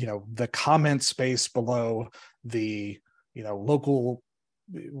the comment space below the local,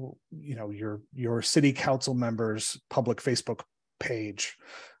 your city council members' public Facebook page,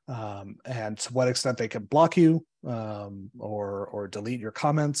 and to what extent they can block you or delete your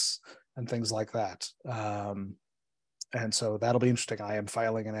comments and things like that. And so that'll be interesting. I am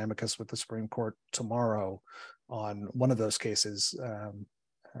filing an amicus with the Supreme Court tomorrow on one of those cases,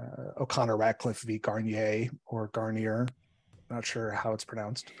 O'Connor Ratcliffe v. Garnier or Garnier. Not sure how it's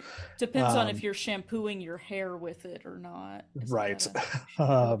pronounced. Depends on if you're shampooing your hair with it or not. Right.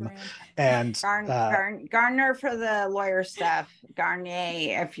 And Garner for the lawyer stuff,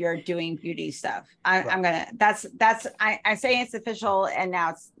 Garnier if you're doing beauty stuff. I say it's official, and now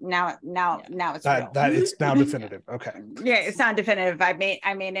it's real. That it's now definitive. Okay. Yeah, it's not definitive. I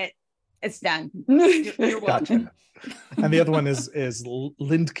made it. It's done. You're welcome. Gotcha. And the other one is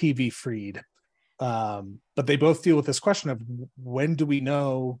Lindke v. Fried. But they both deal with this question of when do we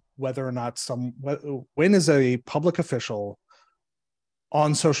know whether or not when is a public official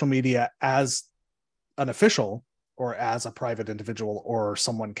on social media as an official or as a private individual or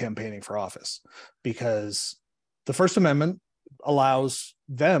someone campaigning for office? Because the First Amendment allows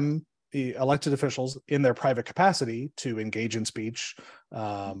them, the elected officials, in their private capacity to engage in speech,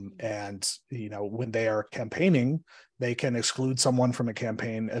 and when they are campaigning, they can exclude someone from a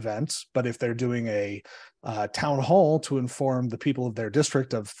campaign event. But if they're doing a town hall to inform the people of their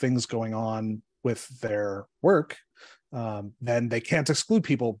district of things going on with their work, then they can't exclude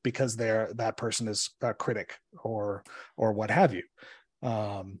people because that person is a critic or what have you.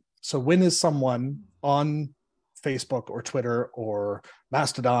 So when is someone on Facebook or Twitter or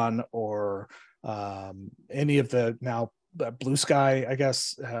Mastodon or any of the now Blue Sky, I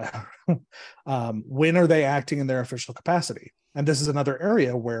guess, when are they acting in their official capacity? And this is another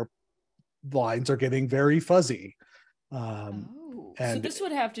area where lines are getting very fuzzy. So this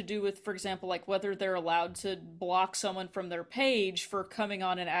would have to do with, for example, like whether they're allowed to block someone from their page for coming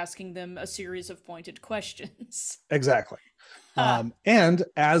on and asking them a series of pointed questions. Exactly. And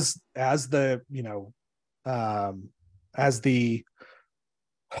as the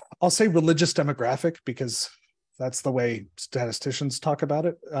I'll say religious demographic, because that's the way statisticians talk about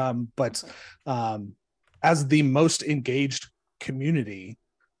it. But as the most engaged community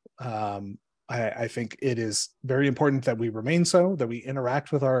I think it is very important that we remain so, that we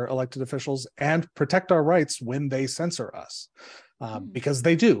interact with our elected officials and protect our rights when they censor us. Because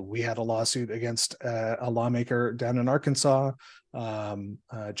they do. We had a lawsuit against a lawmaker down in Arkansas,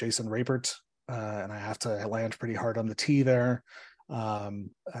 Jason Rapert, and I have to land pretty hard on the T there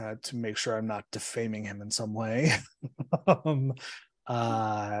to make sure I'm not defaming him in some way,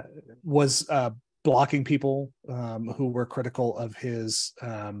 was blocking people who were critical of his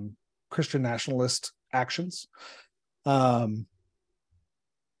Christian nationalist actions.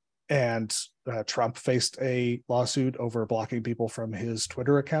 And Trump faced a lawsuit over blocking people from his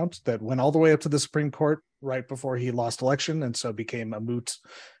Twitter account that went all the way up to the Supreme Court right before he lost election, and so became a moot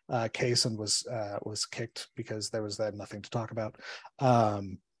case and was kicked because there was then nothing to talk about.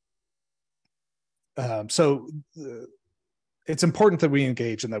 So it's important that we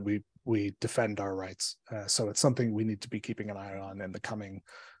engage and that we defend our rights. So it's something we need to be keeping an eye on in the coming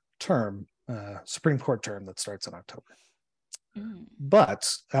term, Supreme Court term that starts in October.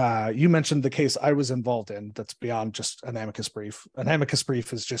 But you mentioned the case I was involved in that's beyond just an amicus brief. An amicus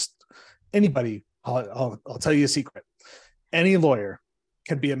brief is just anybody. I'll tell you a secret. Any lawyer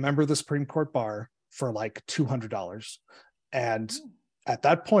can be a member of the Supreme Court bar for like $200. And at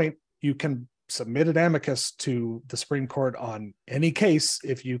that point, you can submit an amicus to the Supreme Court on any case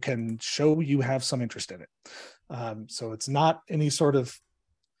if you can show you have some interest in it. So it's not any sort of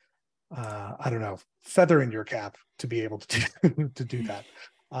I don't know, feather in your cap to be able to do that.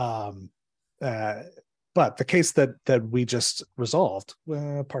 But the case that we just resolved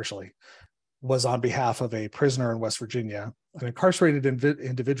partially was on behalf of a prisoner in West Virginia, an incarcerated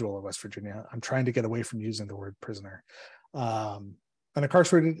individual in West Virginia. I'm trying to get away from using the word prisoner. An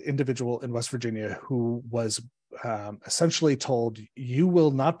incarcerated individual in West Virginia who was essentially told, you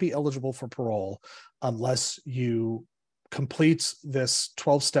will not be eligible for parole unless you completes this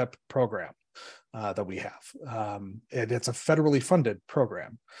 12-step program that we have. And it's a federally funded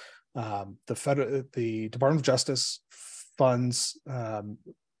program. The Department of Justice funds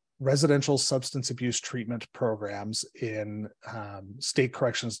residential substance abuse treatment programs in state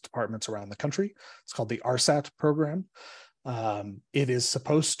corrections departments around the country. It's called the RSAT program. It is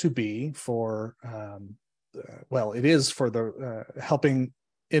supposed to be for, it is for the helping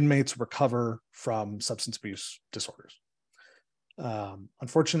inmates recover from substance abuse disorders.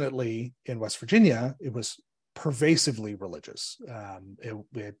 Unfortunately, in West Virginia, it was pervasively religious.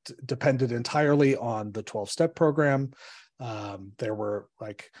 It depended entirely on the 12-step program. There were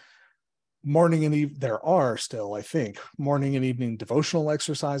like there are still, I think, morning and evening devotional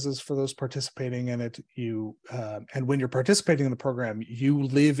exercises for those participating in it. And when you're participating in the program, you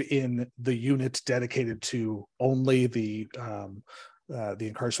live in the unit dedicated to only the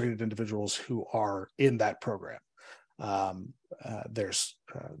incarcerated individuals who are in that program. There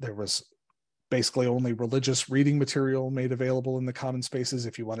was basically only religious reading material made available in the common spaces.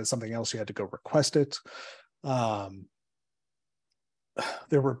 If you wanted something else, you had to go request it.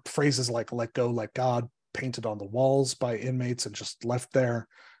 There were phrases like "let go, let God" painted on the walls by inmates and just left there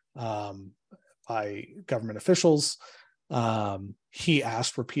by government officials. He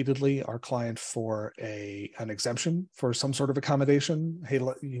asked repeatedly, our client, for an exemption for some sort of accommodation.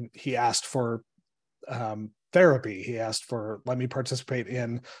 He asked for therapy. He asked for, let me participate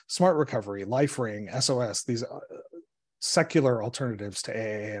in Smart Recovery, LifeRing, SOS, these secular alternatives to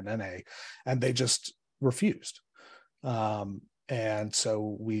AA and NA, and they just refused. And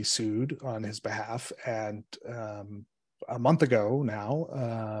so we sued on his behalf. And a month ago now,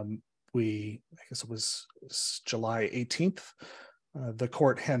 I guess it was July 18th, the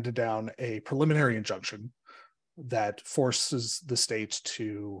court handed down a preliminary injunction that forces the state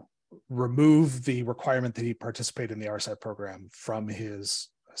to remove the requirement that he participate in the RSAT program from his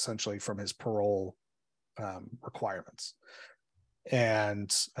parole requirements,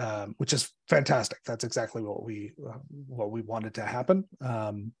 and which is fantastic. That's exactly what we wanted to happen.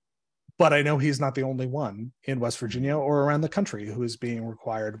 But I know he's not the only one in West Virginia or around the country who is being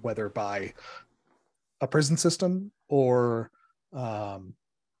required, whether by a prison system or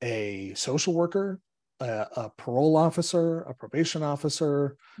a social worker, a parole officer, a probation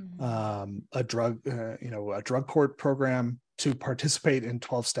officer, a drug court program, to participate in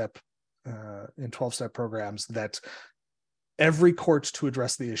 12-step programs that every court to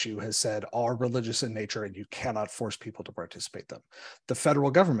address the issue has said are religious in nature and you cannot force people to participate in them. The federal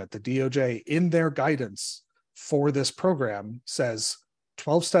government, the DOJ, in their guidance for this program says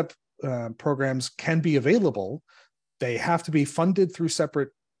 12-step programs can be available. They have to be funded through separate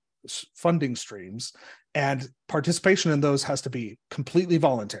funding streams, and participation in those has to be completely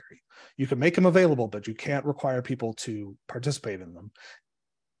voluntary. You can make them available, but you can't require people to participate in them.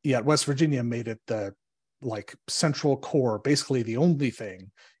 Yet West Virginia made it the central core, basically the only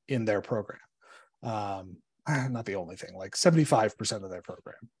thing in their program. Not the only thing, like 75% of their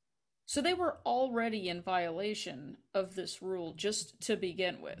program. So they were already in violation of this rule just to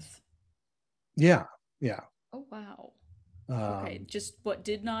begin with. Yeah. Oh, wow. Okay, just what,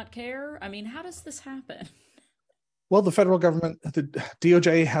 did not care? I mean, how does this happen? Well, the federal government, the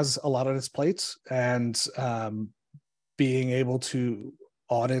DOJ has a lot on its plate, and being able to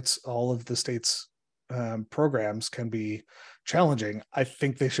audit all of the state's programs can be challenging. I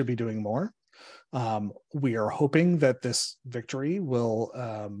think they should be doing more. We are hoping that this victory will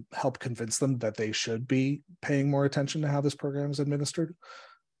help convince them that they should be paying more attention to how this program is administered.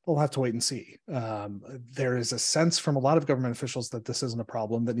 We'll have to wait and see. There is a sense from a lot of government officials that this isn't a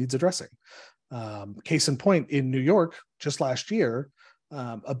problem that needs addressing. Case in point, in New York, just last year,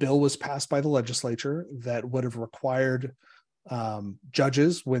 a bill was passed by the legislature that would have required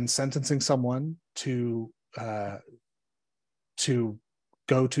judges, when sentencing someone to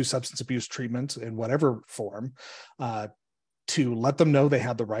go to substance abuse treatment in whatever form, to let them know they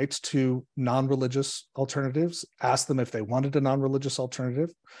had the right to non-religious alternatives, ask them if they wanted a non-religious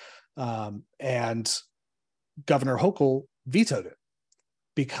alternative, and Governor Hochul vetoed it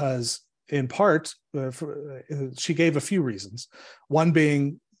because, in part, she gave a few reasons. One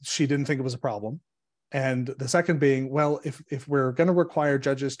being she didn't think it was a problem. And the second being, well, if we're going to require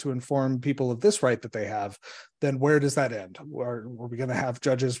judges to inform people of this right that they have, then where does that end? Are we going to have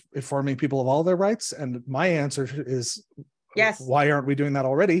judges informing people of all their rights? And my answer is, yes. Why aren't we doing that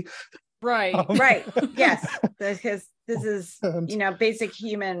already? Right. Right. Yes. Because this is, basic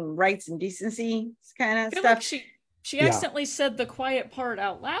human rights and decency kind of stuff. Like she accidentally said the quiet part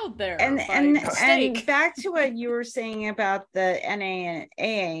out loud there. And back to what you were saying about the NA and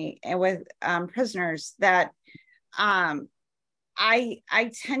AA and with prisoners, that I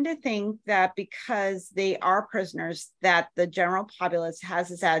tend to think that because they are prisoners, that the general populace has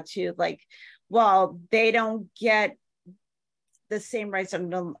this attitude like, well, they don't get the same rights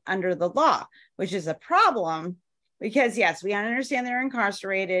under the law, which is a problem because, yes, we understand they're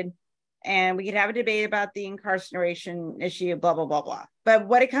incarcerated. And we could have a debate about the incarceration issue, blah, blah, blah, blah. But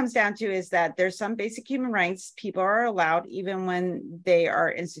what it comes down to is that there's some basic human rights people are allowed even when they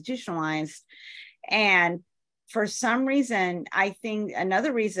are institutionalized. And for some reason, I think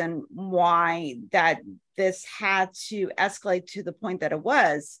another reason why that this had to escalate to the point that it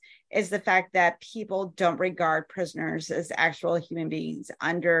was is the fact that people don't regard prisoners as actual human beings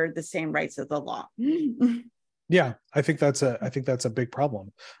under the same rights of the law. Yeah, I think that's a big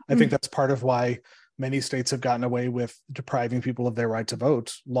problem. I think that's part of why many states have gotten away with depriving people of their right to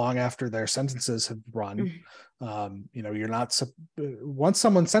vote long after their sentences have run. You're not, once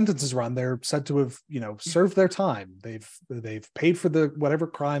someone's sentence is run, they're said to have, served their time. They've paid for the whatever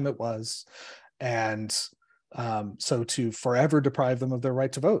crime it was, and so to forever deprive them of their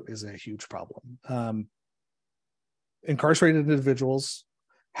right to vote is a huge problem. Incarcerated individuals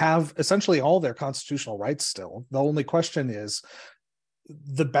have essentially all their constitutional rights still. The only question is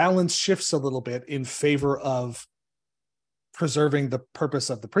the balance shifts a little bit in favor of preserving the purpose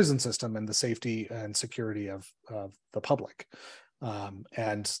of the prison system and the safety and security of the public.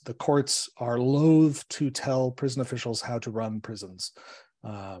 And the courts are loath to tell prison officials how to run prisons.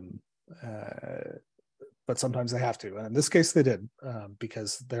 But sometimes they have to. And in this case, they did,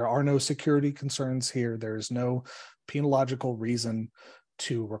 because there are no security concerns here. There's no penological reason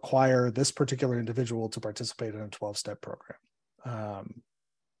to require this particular individual to participate in a 12-step program.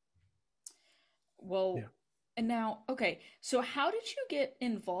 And now, okay, so how did you get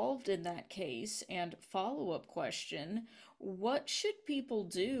involved in that case? And follow-up question, what should people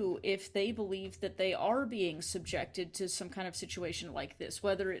do if they believe that they are being subjected to some kind of situation like this,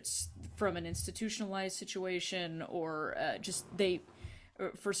 whether it's from an institutionalized situation or just they,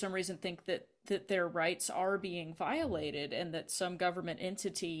 for some reason, think that their rights are being violated and that some government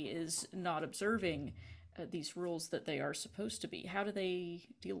entity is not observing these rules that they are supposed to be? How do they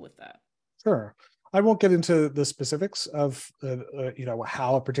deal with that? Sure. I won't get into the specifics of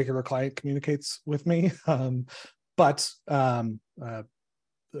how a particular client communicates with me, but our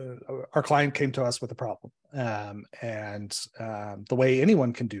client came to us with a problem, and the way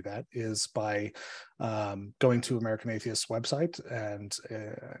anyone can do that is by going to American Atheist's website, and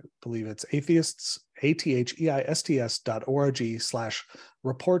I believe it's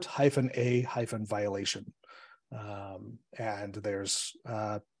atheist.org/report-a-violation, and there's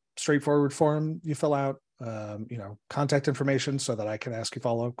straightforward form you fill out, contact information so that I can ask you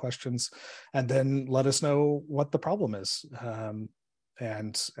follow-up questions, and then let us know what the problem is.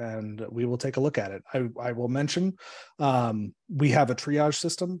 and we will take a look at it. I will mention we have a triage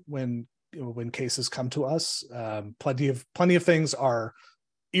system when cases come to us. Plenty of things are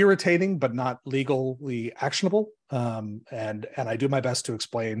irritating but not legally actionable, and I do my best to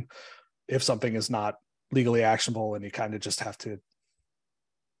explain if something is not legally actionable, and you kind of just have to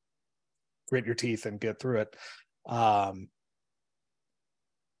grit your teeth and get through it.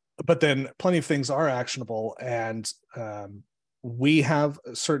 But then plenty of things are actionable, and we have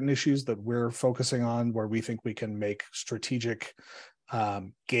certain issues that we're focusing on where we think we can make strategic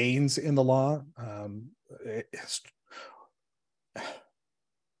gains in the law.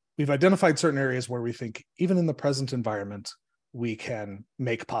 We've identified certain areas where we think, even in the present environment, we can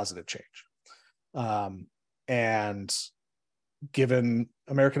make positive change. And given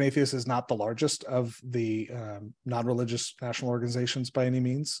American Atheists is not the largest of the non-religious national organizations by any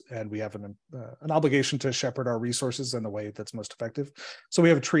means, and we have an obligation to shepherd our resources in the way that's most effective. So we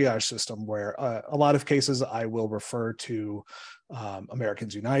have a triage system where a lot of cases I will refer to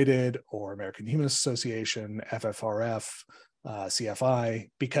Americans United or American Humanist Association, FFRF, CFI,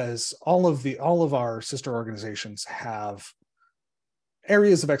 because all of our sister organizations have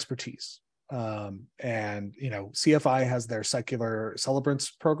areas of expertise. And CFI has their secular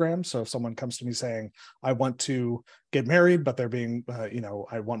celebrants program. So if someone comes to me saying, I want to get married, but they're being,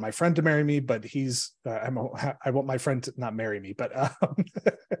 I want my friend to marry me, but I want my friend to not marry me, but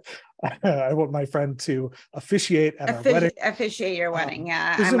I want my friend to officiate at our wedding. Officiate your wedding,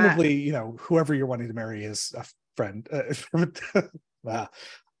 yeah. Presumably, whoever you're wanting to marry is a friend.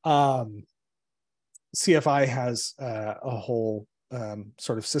 CFI has a whole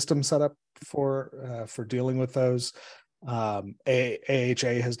sort of system set up for dealing with those.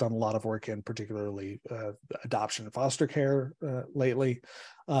 AHA has done a lot of work in particularly adoption and foster care lately.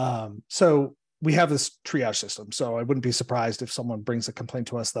 So we have this triage system. So I wouldn't be surprised if someone brings a complaint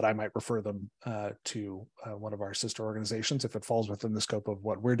to us that I might refer them to one of our sister organizations. If it falls within the scope of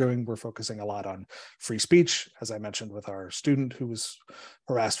what we're doing, we're focusing a lot on free speech, as I mentioned with our student who was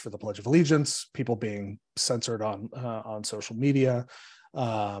harassed for the Pledge of Allegiance, people being censored on social media,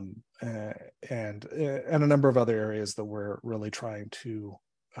 and a number of other areas that we're really trying to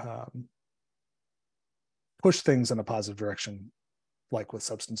push things in a positive direction, like with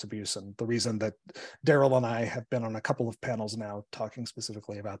substance abuse. And the reason that Daryl and I have been on a couple of panels now talking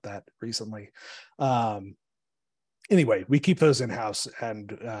specifically about that recently. Anyway, we keep those in-house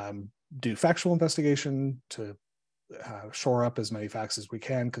and do factual investigation to shore up as many facts as we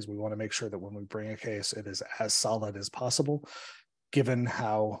can, because we want to make sure that when we bring a case, it is as solid as possible, given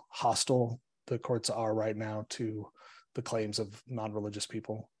how hostile the courts are right now to the claims of non-religious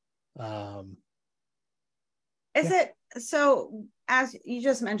people. So, as you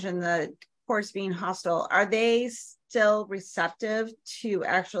just mentioned, the courts being hostile, are they still receptive to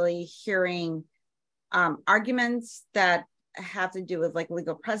actually hearing arguments that have to do with like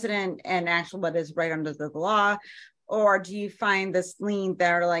legal precedent and actually what is right under the law? Or do you find this lean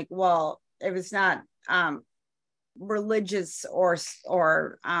that are like, well, if it's not religious or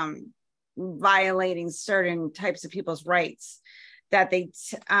violating certain types of people's rights, that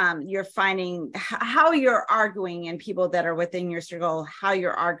you're finding how you're arguing, and people that are within your circle, how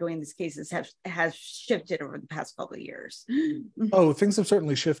you're arguing these cases has shifted over the past couple of years? Oh, things have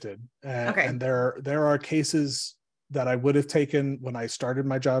certainly shifted. Okay. And there are cases that I would have taken when I started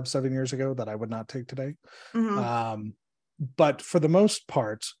my job 7 years ago that I would not take today. Mm-hmm. But for the most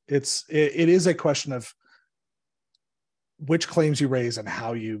part, it is a question of which claims you raise and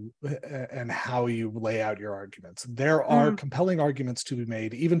how you lay out your arguments. There are compelling arguments to be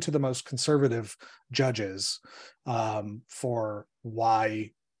made, even to the most conservative judges, for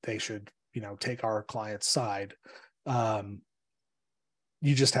why they should, take our client's side.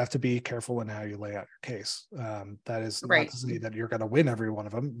 You just have to be careful in how you lay out your case. That is not to say that you're going to win every one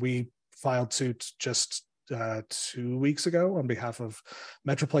of them. We filed suit just 2 weeks ago on behalf of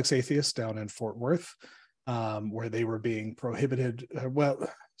Metroplex Atheists down in Fort Worth, where they were being prohibited.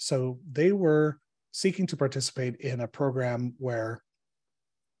 So they were seeking to participate in a program where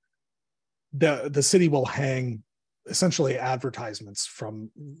the city will hang essentially advertisements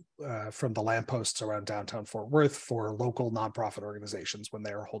from the lampposts around downtown Fort Worth for local nonprofit organizations when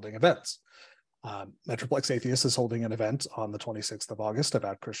they are holding events. Metroplex Atheists is holding an event on the 26th of August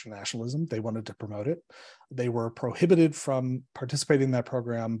about Christian nationalism. They wanted to promote it. They were prohibited from participating in that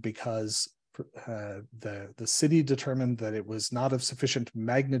program because the city determined that it was not of sufficient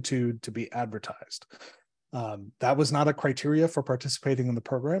magnitude to be advertised. That was not a criteria for participating in the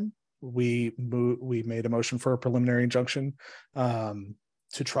program. We made a motion for a preliminary injunction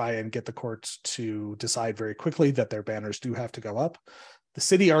to try and get the courts to decide very quickly that their banners do have to go up.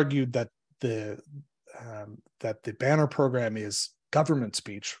 city argued that the banner program is government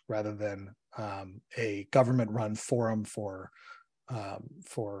speech rather than a government-run forum for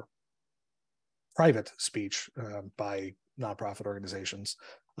private speech by nonprofit organizations.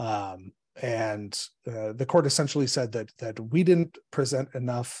 And the court essentially said that we didn't present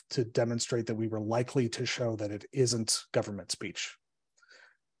enough to demonstrate that we were likely to show that it isn't government speech.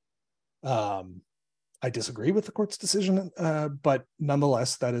 I disagree with the court's decision, but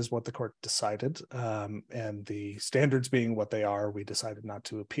nonetheless, that is what the court decided. And the standards being what they are, we decided not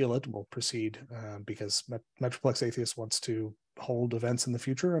to appeal it. We'll proceed because Metroplex Atheist wants to hold events in the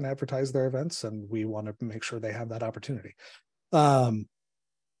future and advertise their events, and we want to make sure they have that opportunity.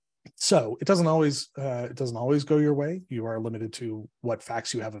 So it doesn't always go your way. You are limited to what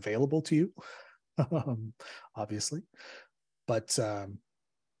facts you have available to you, obviously. But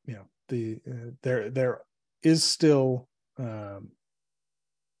there is still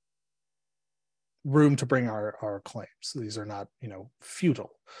room to bring our claims. These are not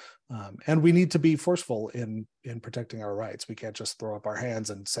futile, and we need to be forceful in protecting our rights. We can't just throw up our hands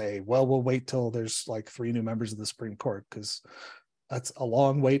and say, well, we'll wait till there's like 3 new members of the Supreme Court, because that's a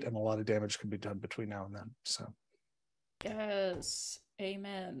long wait and a lot of damage can be done between now and then. So yes,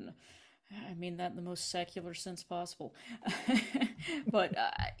 amen. I mean that in the most secular sense possible. But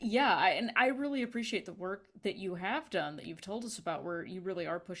I really appreciate the work that you have done, that you've told us about, where you really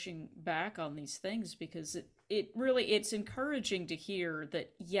are pushing back on these things, because it's encouraging to hear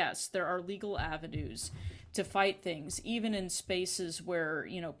that yes, there are legal avenues to fight things, even in spaces where,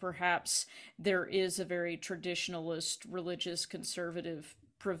 perhaps there is a very traditionalist, religious, conservative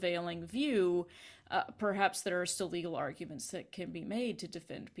prevailing view. Perhaps there are still legal arguments that can be made to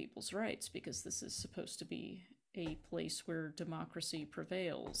defend people's rights, because this is supposed to be a place where democracy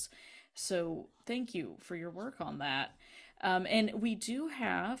prevails. So thank you for your work on that. And we do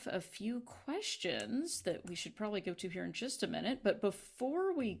have a few questions that we should probably go to here in just a minute. But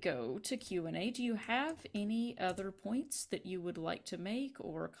before we go to Q&A, do you have any other points that you would like to make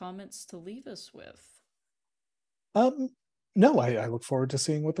or comments to leave us with? No, I look forward to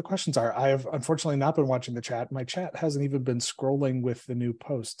seeing what the questions are. I have unfortunately not been watching the chat. My chat hasn't even been scrolling with the new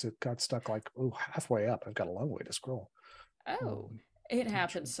posts. It got stuck halfway up. I've got a long way to scroll. Oh, it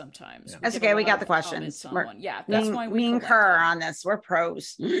happens sometimes. Yeah. That's okay. We got the questions. Yeah, that's why we and Kerr on this. We're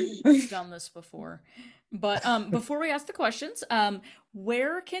pros. We've done this before. But before we ask the questions,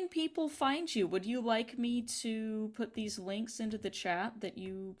 where can people find you? Would you like me to put these links into the chat that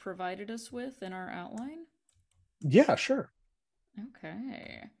you provided us with in our outline? Yeah, sure.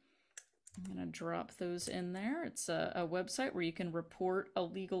 Okay. I'm going to drop those in there. It's a website where you can report a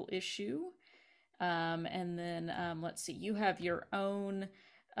legal issue. And then let's see, you have your own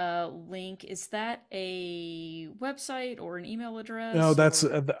link. Is that a website or an email address? No, that's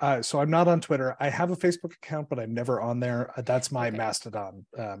so I'm not on Twitter. I have a Facebook account, but I'm never on there. That's my Mastodon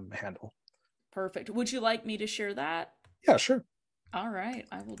handle. Perfect. Would you like me to share that? Yeah, sure. All right,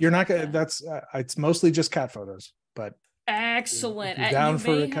 I will. You're not gonna. That's it's mostly just cat photos, but excellent. You're down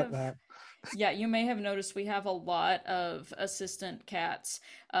for the cut that. Yeah, you may have noticed we have a lot of assistant cats.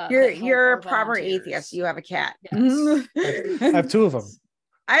 You're a proper atheist. You have a cat. Yes. I have 2 of them.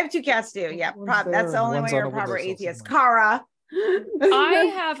 I have 2 cats too. Yeah, that's the only way you're a proper atheist. Kara.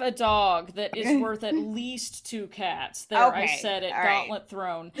 I have a dog that is worth at least 2 cats. There, okay. I said it. All gauntlet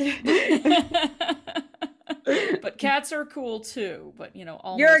thrown. But cats are cool too. But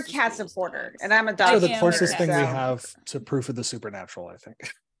almost you're a cat supporter, and I'm a dog. So the closest thing we have to proof of the supernatural, I think.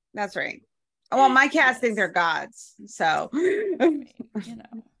 That's right. Well, my cats think they're gods, so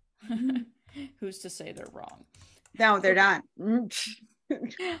who's to say they're wrong? No, they're not.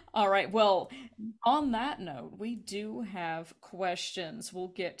 All right. Well, on that note, we do have questions. We'll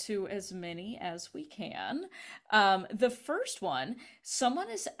get to as many as we can. The first one, someone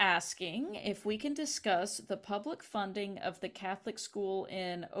is asking if we can discuss the public funding of the Catholic school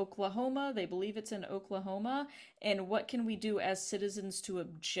in Oklahoma. They believe it's in Oklahoma. And what can we do as citizens to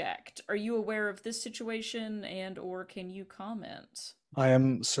object? Are you aware of this situation, and or can you comment? I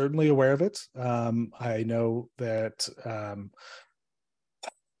am certainly aware of it. I know that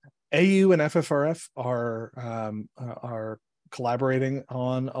AU and FFRF are collaborating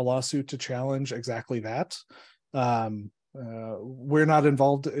on a lawsuit to challenge exactly that. We're not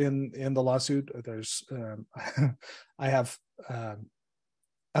involved in the lawsuit. There's I have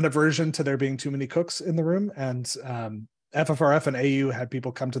an aversion to there being too many cooks in the room, and FFRF and AU had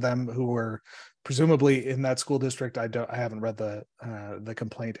people come to them who were presumably in that school district. I haven't read the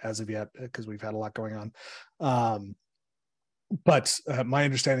complaint as of yet because we've had a lot going on. But my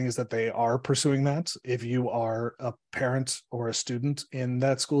understanding is that they are pursuing that. If you are a parent or a student in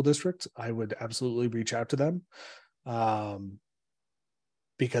that school district, I would absolutely reach out to them,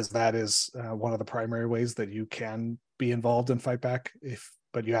 because that is one of the primary ways that you can be involved and fight back.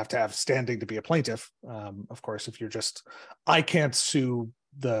 But you have to have standing to be a plaintiff. Of course, if you're just, I can't sue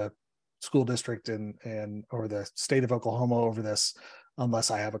the school district or the state of Oklahoma over this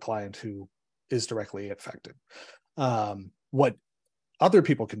unless I have a client who is directly affected. What other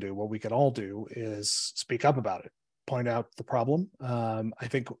people can do, what we can all do, is speak up about it, point out the problem. I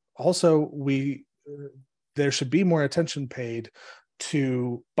think also there should be more attention paid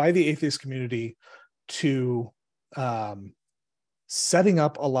by the atheist community to setting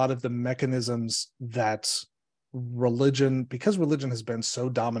up a lot of the mechanisms that because religion has been so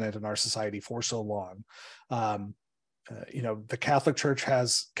dominant in our society for so long. The Catholic Church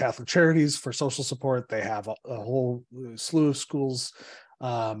has Catholic Charities for social support. They have a whole slew of schools,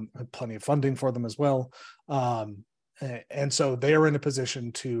 plenty of funding for them as well. And so they are in a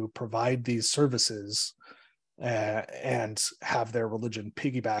position to provide these services and have their religion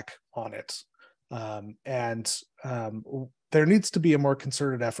piggyback on it. There needs to be a more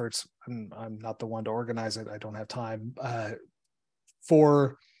concerted effort. I'm not the one to organize it. I don't have time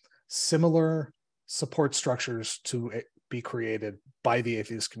for similar support structures to be created by the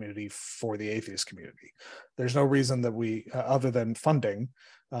atheist community for the atheist community. There's no reason that we, other than funding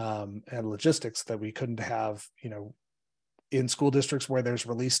and logistics, that we couldn't have, in school districts where there's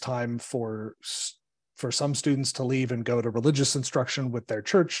release time for some students to leave and go to religious instruction with their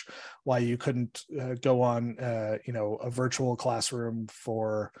church, why you couldn't go on, a virtual classroom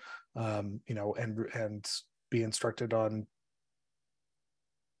for, and be instructed on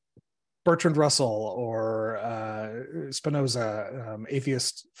Bertrand Russell or Spinoza,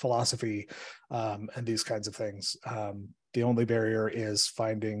 atheist philosophy, and these kinds of things. The only barrier is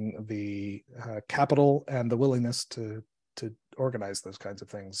finding the capital and the willingness to organize those kinds of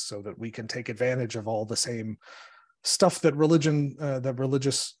things so that we can take advantage of all the same stuff that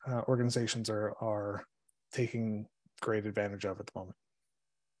religious organizations are taking great advantage of at the moment.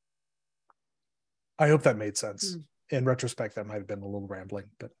 I hope that made sense. In retrospect, that might have been a little rambling,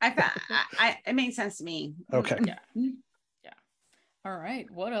 but it made sense to me. Okay. Yeah. All right.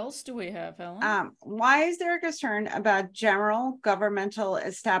 What else do we have, Helen? Why is there a concern about general governmental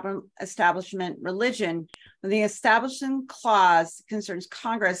establishment religion when the establishment clause concerns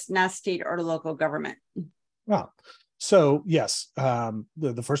Congress, not state or local government? Well, so yes,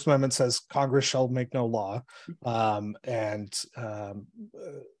 the First Amendment says Congress shall make no law, and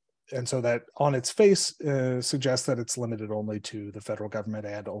so that on its face suggests that it's limited only to the federal government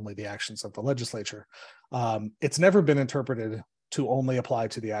and only the actions of the legislature. It's never been interpreted to only apply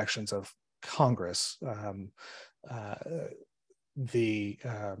to the actions of Congress.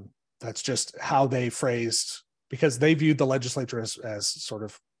 That's just how they phrased, because they viewed the legislature as sort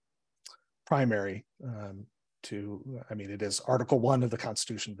of primary it is Article 1 of the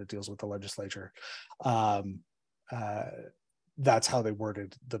Constitution that deals with the legislature. That's how they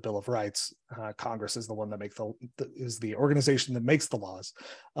worded the Bill of Rights. Congress is the one that is the organization that makes the laws.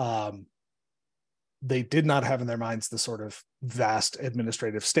 They did not have in their minds the sort of vast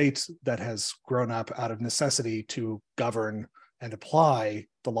administrative state that has grown up out of necessity to govern and apply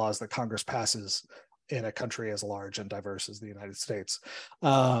the laws that Congress passes in a country as large and diverse as the United States.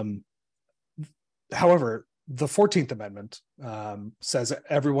 However, the 14th Amendment says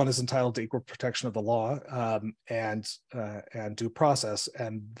everyone is entitled to equal protection of the law and due process.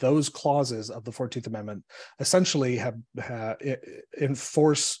 And those clauses of the 14th Amendment essentially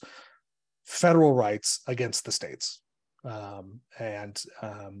enforce federal rights against the states.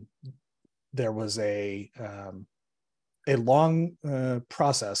 There was a long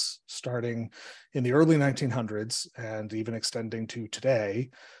process starting in the early 1900s and even extending to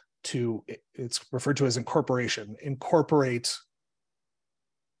today it's referred to as incorporate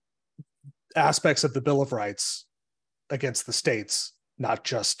aspects of the Bill of Rights against the states, not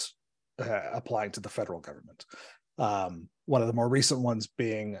just applying to the federal government. One of the more recent ones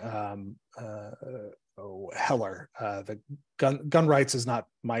being Heller. The gun rights is not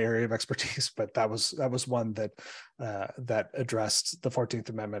my area of expertise, but that was one that addressed the 14th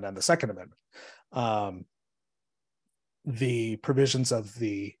Amendment and the Second Amendment. The provisions of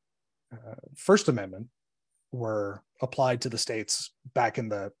the First Amendment were applied to the states back in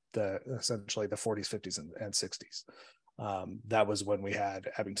the essentially the 40s, 50s, and 60s. That was when we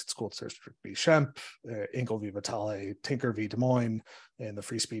had Abington School District v. Schempp, Ingle v. Vitale, Tinker v. Des Moines in the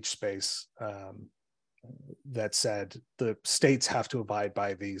free speech space, that said the states have to abide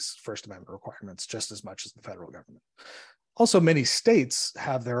by these First Amendment requirements just as much as the federal government. Also, many states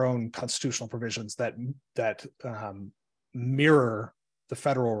have their own constitutional provisions that mirror the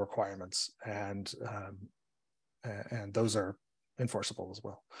federal requirements, and those are enforceable as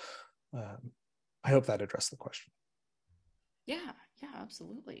well. I hope that addressed the question. Yeah,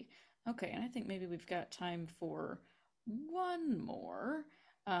 absolutely. Okay, and I think maybe we've got time for one more.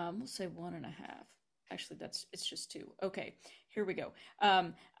 We'll say 1.5. Actually, it's just 2. Okay, here we go.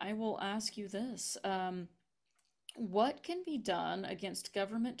 I will ask you this. What can be done against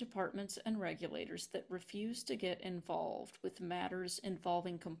government departments and regulators that refuse to get involved with matters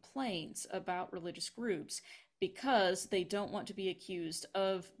involving complaints about religious groups because they don't want to be accused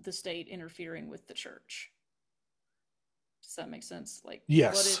of the state interfering with the church? Does that make sense? Like,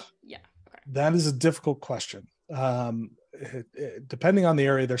 yes. Yeah. Okay. That is a difficult question. Depending on the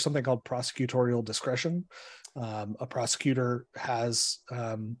area, there's something called prosecutorial discretion. A prosecutor has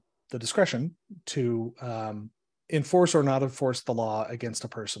the discretion to enforce or not enforce the law against a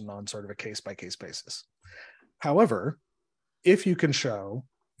person on sort of a case-by-case basis. However, if you can show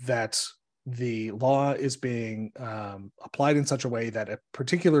that the law is being applied in such a way that a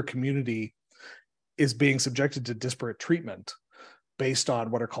particular community is being subjected to disparate treatment based on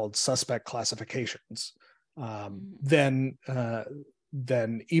what are called suspect classifications, then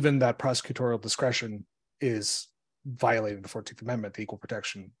even that prosecutorial discretion is violating the 14th Amendment, the Equal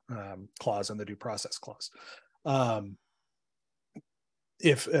Protection Clause, and the Due Process Clause.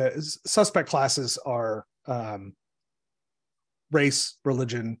 If suspect classes are race,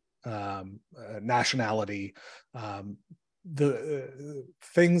 religion, nationality, the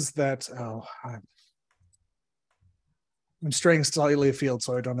things that I'm straying slightly afield,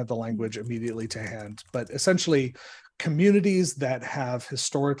 so I don't have the language immediately to hand, but essentially communities that have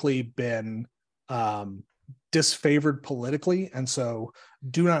historically been disfavored politically, and so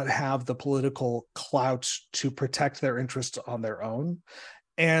do not have the political clout to protect their interests on their own,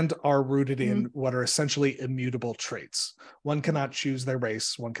 and are rooted in what are essentially immutable traits. One cannot choose their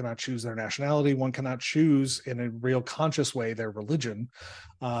race, one cannot choose their nationality, one cannot choose in a real conscious way their religion.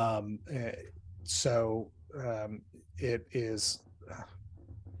 It is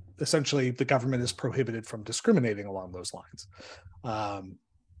essentially the government is prohibited from discriminating along those lines.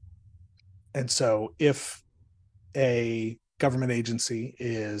 And so if a government agency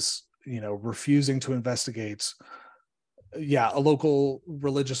is, refusing to investigate, a local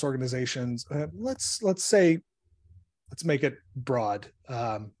religious organizations, let's make it broad.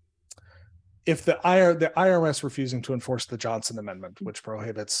 If the IRS refusing to enforce the Johnson Amendment, which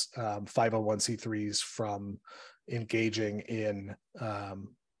prohibits 501c3s from engaging in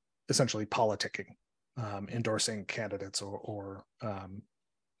essentially politicking, endorsing candidates or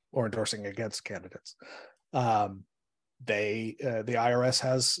endorsing against candidates, the IRS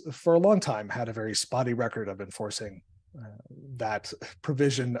has for a long time had a very spotty record of enforcing that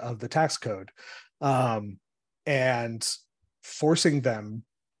provision of the tax code, and forcing them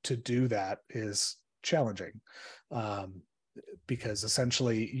to do that is challenging, because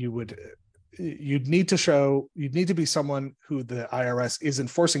essentially you'd need to be someone who the IRS is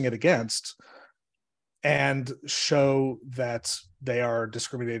enforcing it against and show that they are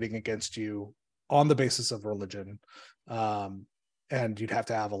discriminating against you on the basis of religion, and you'd have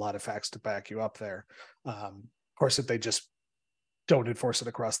to have a lot of facts to back you up there. Of course, if they just don't enforce it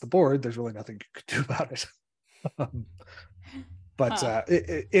across the board, there's really nothing you could do about it. But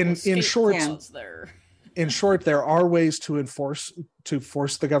in short, there are ways to force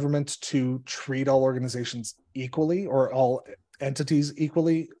the government to treat all organizations equally, or all entities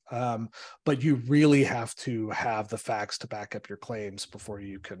equally, but you really have to have the facts to back up your claims before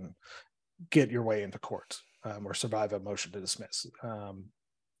you can get your way into court, or survive a motion to dismiss,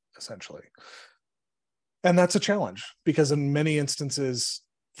 essentially. And that's a challenge, because in many instances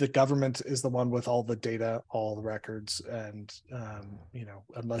the government is the one with all the data, all the records, and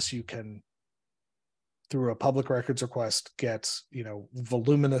unless you can, through a public records request, get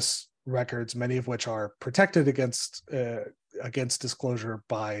voluminous records, many of which are protected against disclosure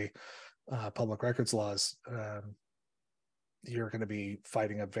by public records laws, you're going to be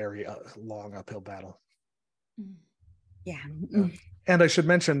fighting a very long uphill battle. Yeah. And I should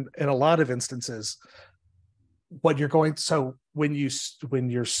mention, in a lot of instances, when you're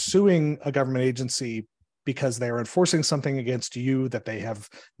suing a government agency because they are enforcing something against you that they have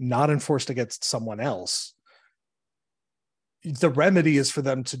not enforced against someone else, the remedy is for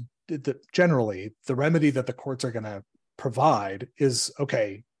them to, generally, the remedy that the courts are going to provide is,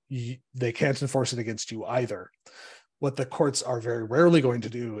 okay, they can't enforce it against you either. What the courts are very rarely going to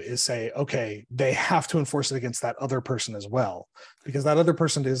do is say, okay, they have to enforce it against that other person as well, because that other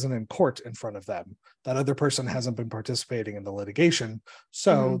person isn't in court in front of them. That other person hasn't been participating in the litigation.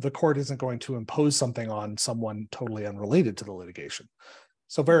 So the court isn't going to impose something on someone totally unrelated to the litigation.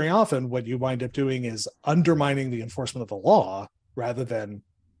 So very often what you wind up doing is undermining the enforcement of the law rather than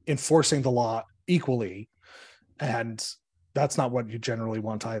enforcing the law equally. And that's not what you generally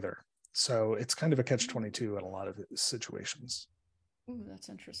want either. So it's kind of a catch-22 in a lot of situations. Ooh, that's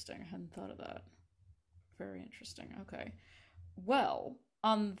interesting. I hadn't thought of that. Very interesting. Okay. Well,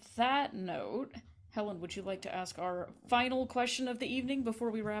 on that note, Helen, would you like to ask our final question of the evening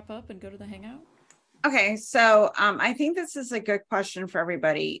before we wrap up and go to the hangout? Okay, so I think this is a good question for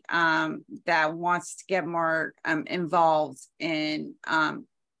everybody that wants to get more involved in,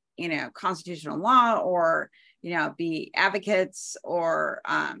 constitutional law, or, be advocates, or,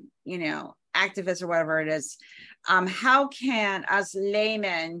 activists, or whatever it is. How can us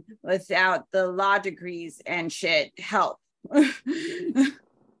laymen without the law degrees and shit help?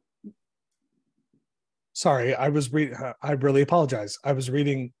 Sorry, I really apologize. I was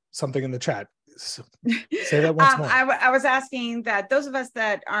reading something in the chat. Say that once more. I was asking that those of us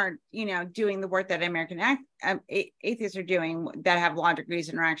that aren't, doing the work that American atheists are doing, that have law degrees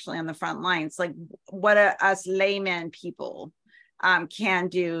and are actually on the front lines, like what us layman people can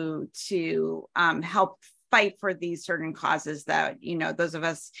do to help fight for these certain causes that, those of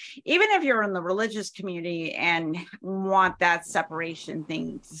us, even if you're in the religious community and want that separation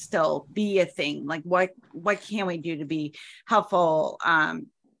thing to still be a thing, like what can we do to be helpful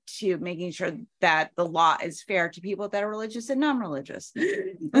to making sure that the law is fair to people that are religious and non-religious?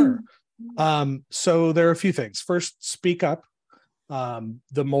 Sure. So there are a few things. First, speak up.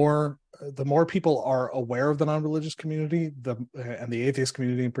 The more people are aware of the non-religious community, and the atheist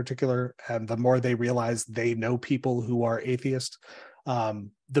community in particular, and the more they realize they know people who are atheist,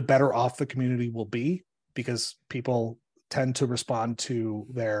 the better off the community will be, because people tend to respond to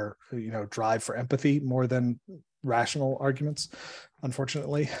their drive for empathy more than rational arguments,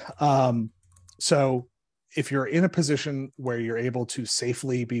 unfortunately. So if you're in a position where you're able to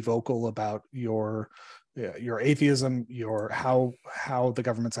safely be vocal about your atheism, how the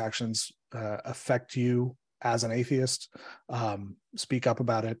government's actions affect you as an atheist, speak up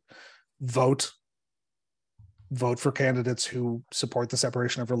about it. Vote for candidates who support the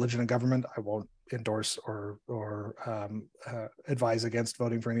separation of religion and government. I won't endorse or advise against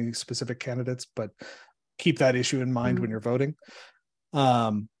voting for any specific candidates, but keep that issue in mind when you're voting.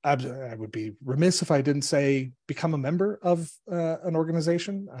 I would be remiss if I didn't say become a member of an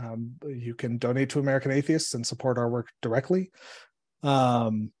organization. You can donate to American Atheists and support our work directly.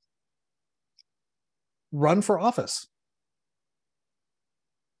 Run for office.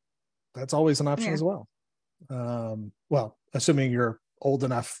 That's always an option as well. Well, assuming you're old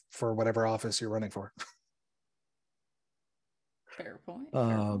enough for whatever office you're running for. Fair point.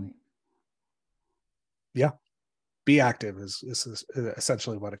 Yeah. Be active is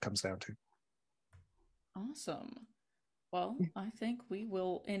essentially what it comes down to. Awesome. Well, I think we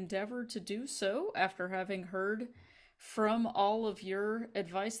will endeavor to do so after having heard from all of your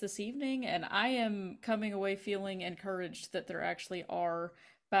advice this evening, and I am coming away feeling encouraged that there actually are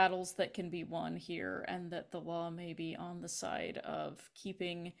battles that can be won here, and that the law may be on the side of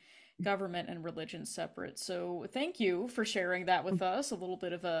keeping government and religion separate. So thank you for sharing that with us, a little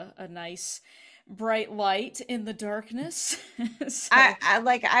bit of a nice bright light in the darkness. So.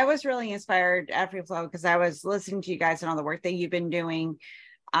 I was really inspired after your flow, because I was listening to you guys and all the work that you've been doing,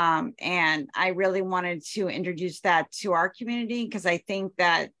 and I really wanted to introduce that to our community, because I think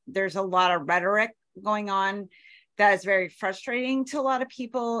that there's a lot of rhetoric going on that is very frustrating to a lot of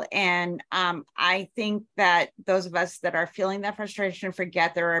people, and I think that those of us that are feeling that frustration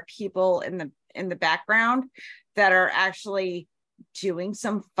forget there are people in the background that are actually doing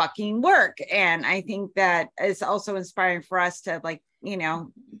some fucking work. And I think that is also inspiring for us to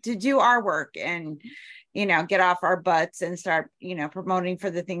to do our work and get off our butts and start promoting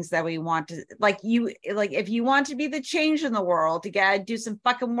for the things that we want to, if you want to be the change in the world, you gotta do some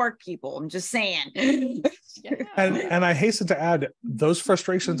fucking work, people. I'm just saying. Yeah. And I hasten to add, those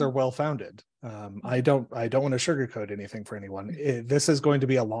frustrations are well founded. I don't want to sugarcoat anything for anyone. This is going to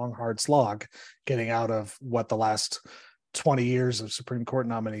be a long, hard slog getting out of what the last 20 years of Supreme Court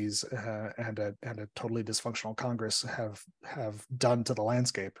nominees and a totally dysfunctional Congress have done to the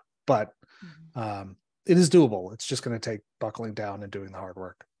landscape. But it is doable. It's just going to take buckling down and doing the hard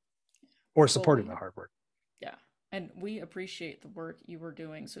work, or supporting the hard work. Yeah. And we appreciate the work you were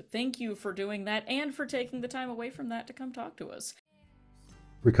doing. So thank you for doing that and for taking the time away from that to come talk to us.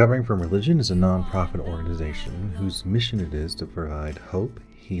 Recovering from Religion is a nonprofit organization whose mission it is to provide hope,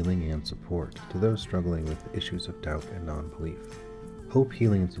 healing, and support to those struggling with issues of doubt and non-belief. Hope,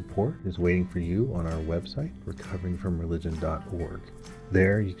 healing, and support is waiting for you on our website, recoveringfromreligion.org.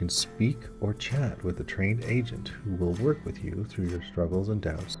 There you can speak or chat with a trained agent who will work with you through your struggles and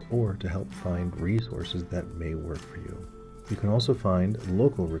doubts, or to help find resources that may work for you. You can also find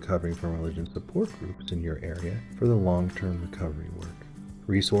local Recovering from Religion support groups in your area for the long-term recovery work.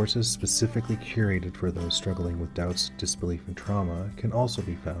 Resources specifically curated for those struggling with doubts, disbelief, and trauma can also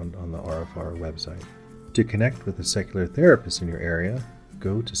be found on the RFR website. To connect with a secular therapist in your area,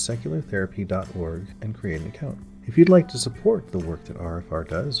 go to seculartherapy.org and create an account. If you'd like to support the work that RFR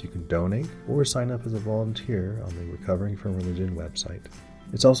does, you can donate or sign up as a volunteer on the Recovering from Religion website.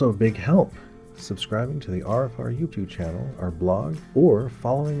 It's also a big help subscribing to the RFR YouTube channel, our blog, or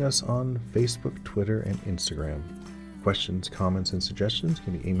following us on Facebook, Twitter, and Instagram. Questions, comments, and suggestions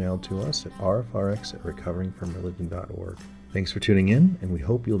can be emailed to us at rfrx@recoveringfromreligion.org. Thanks for tuning in, and we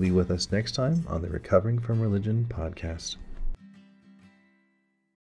hope you'll be with us next time on the Recovering from Religion podcast.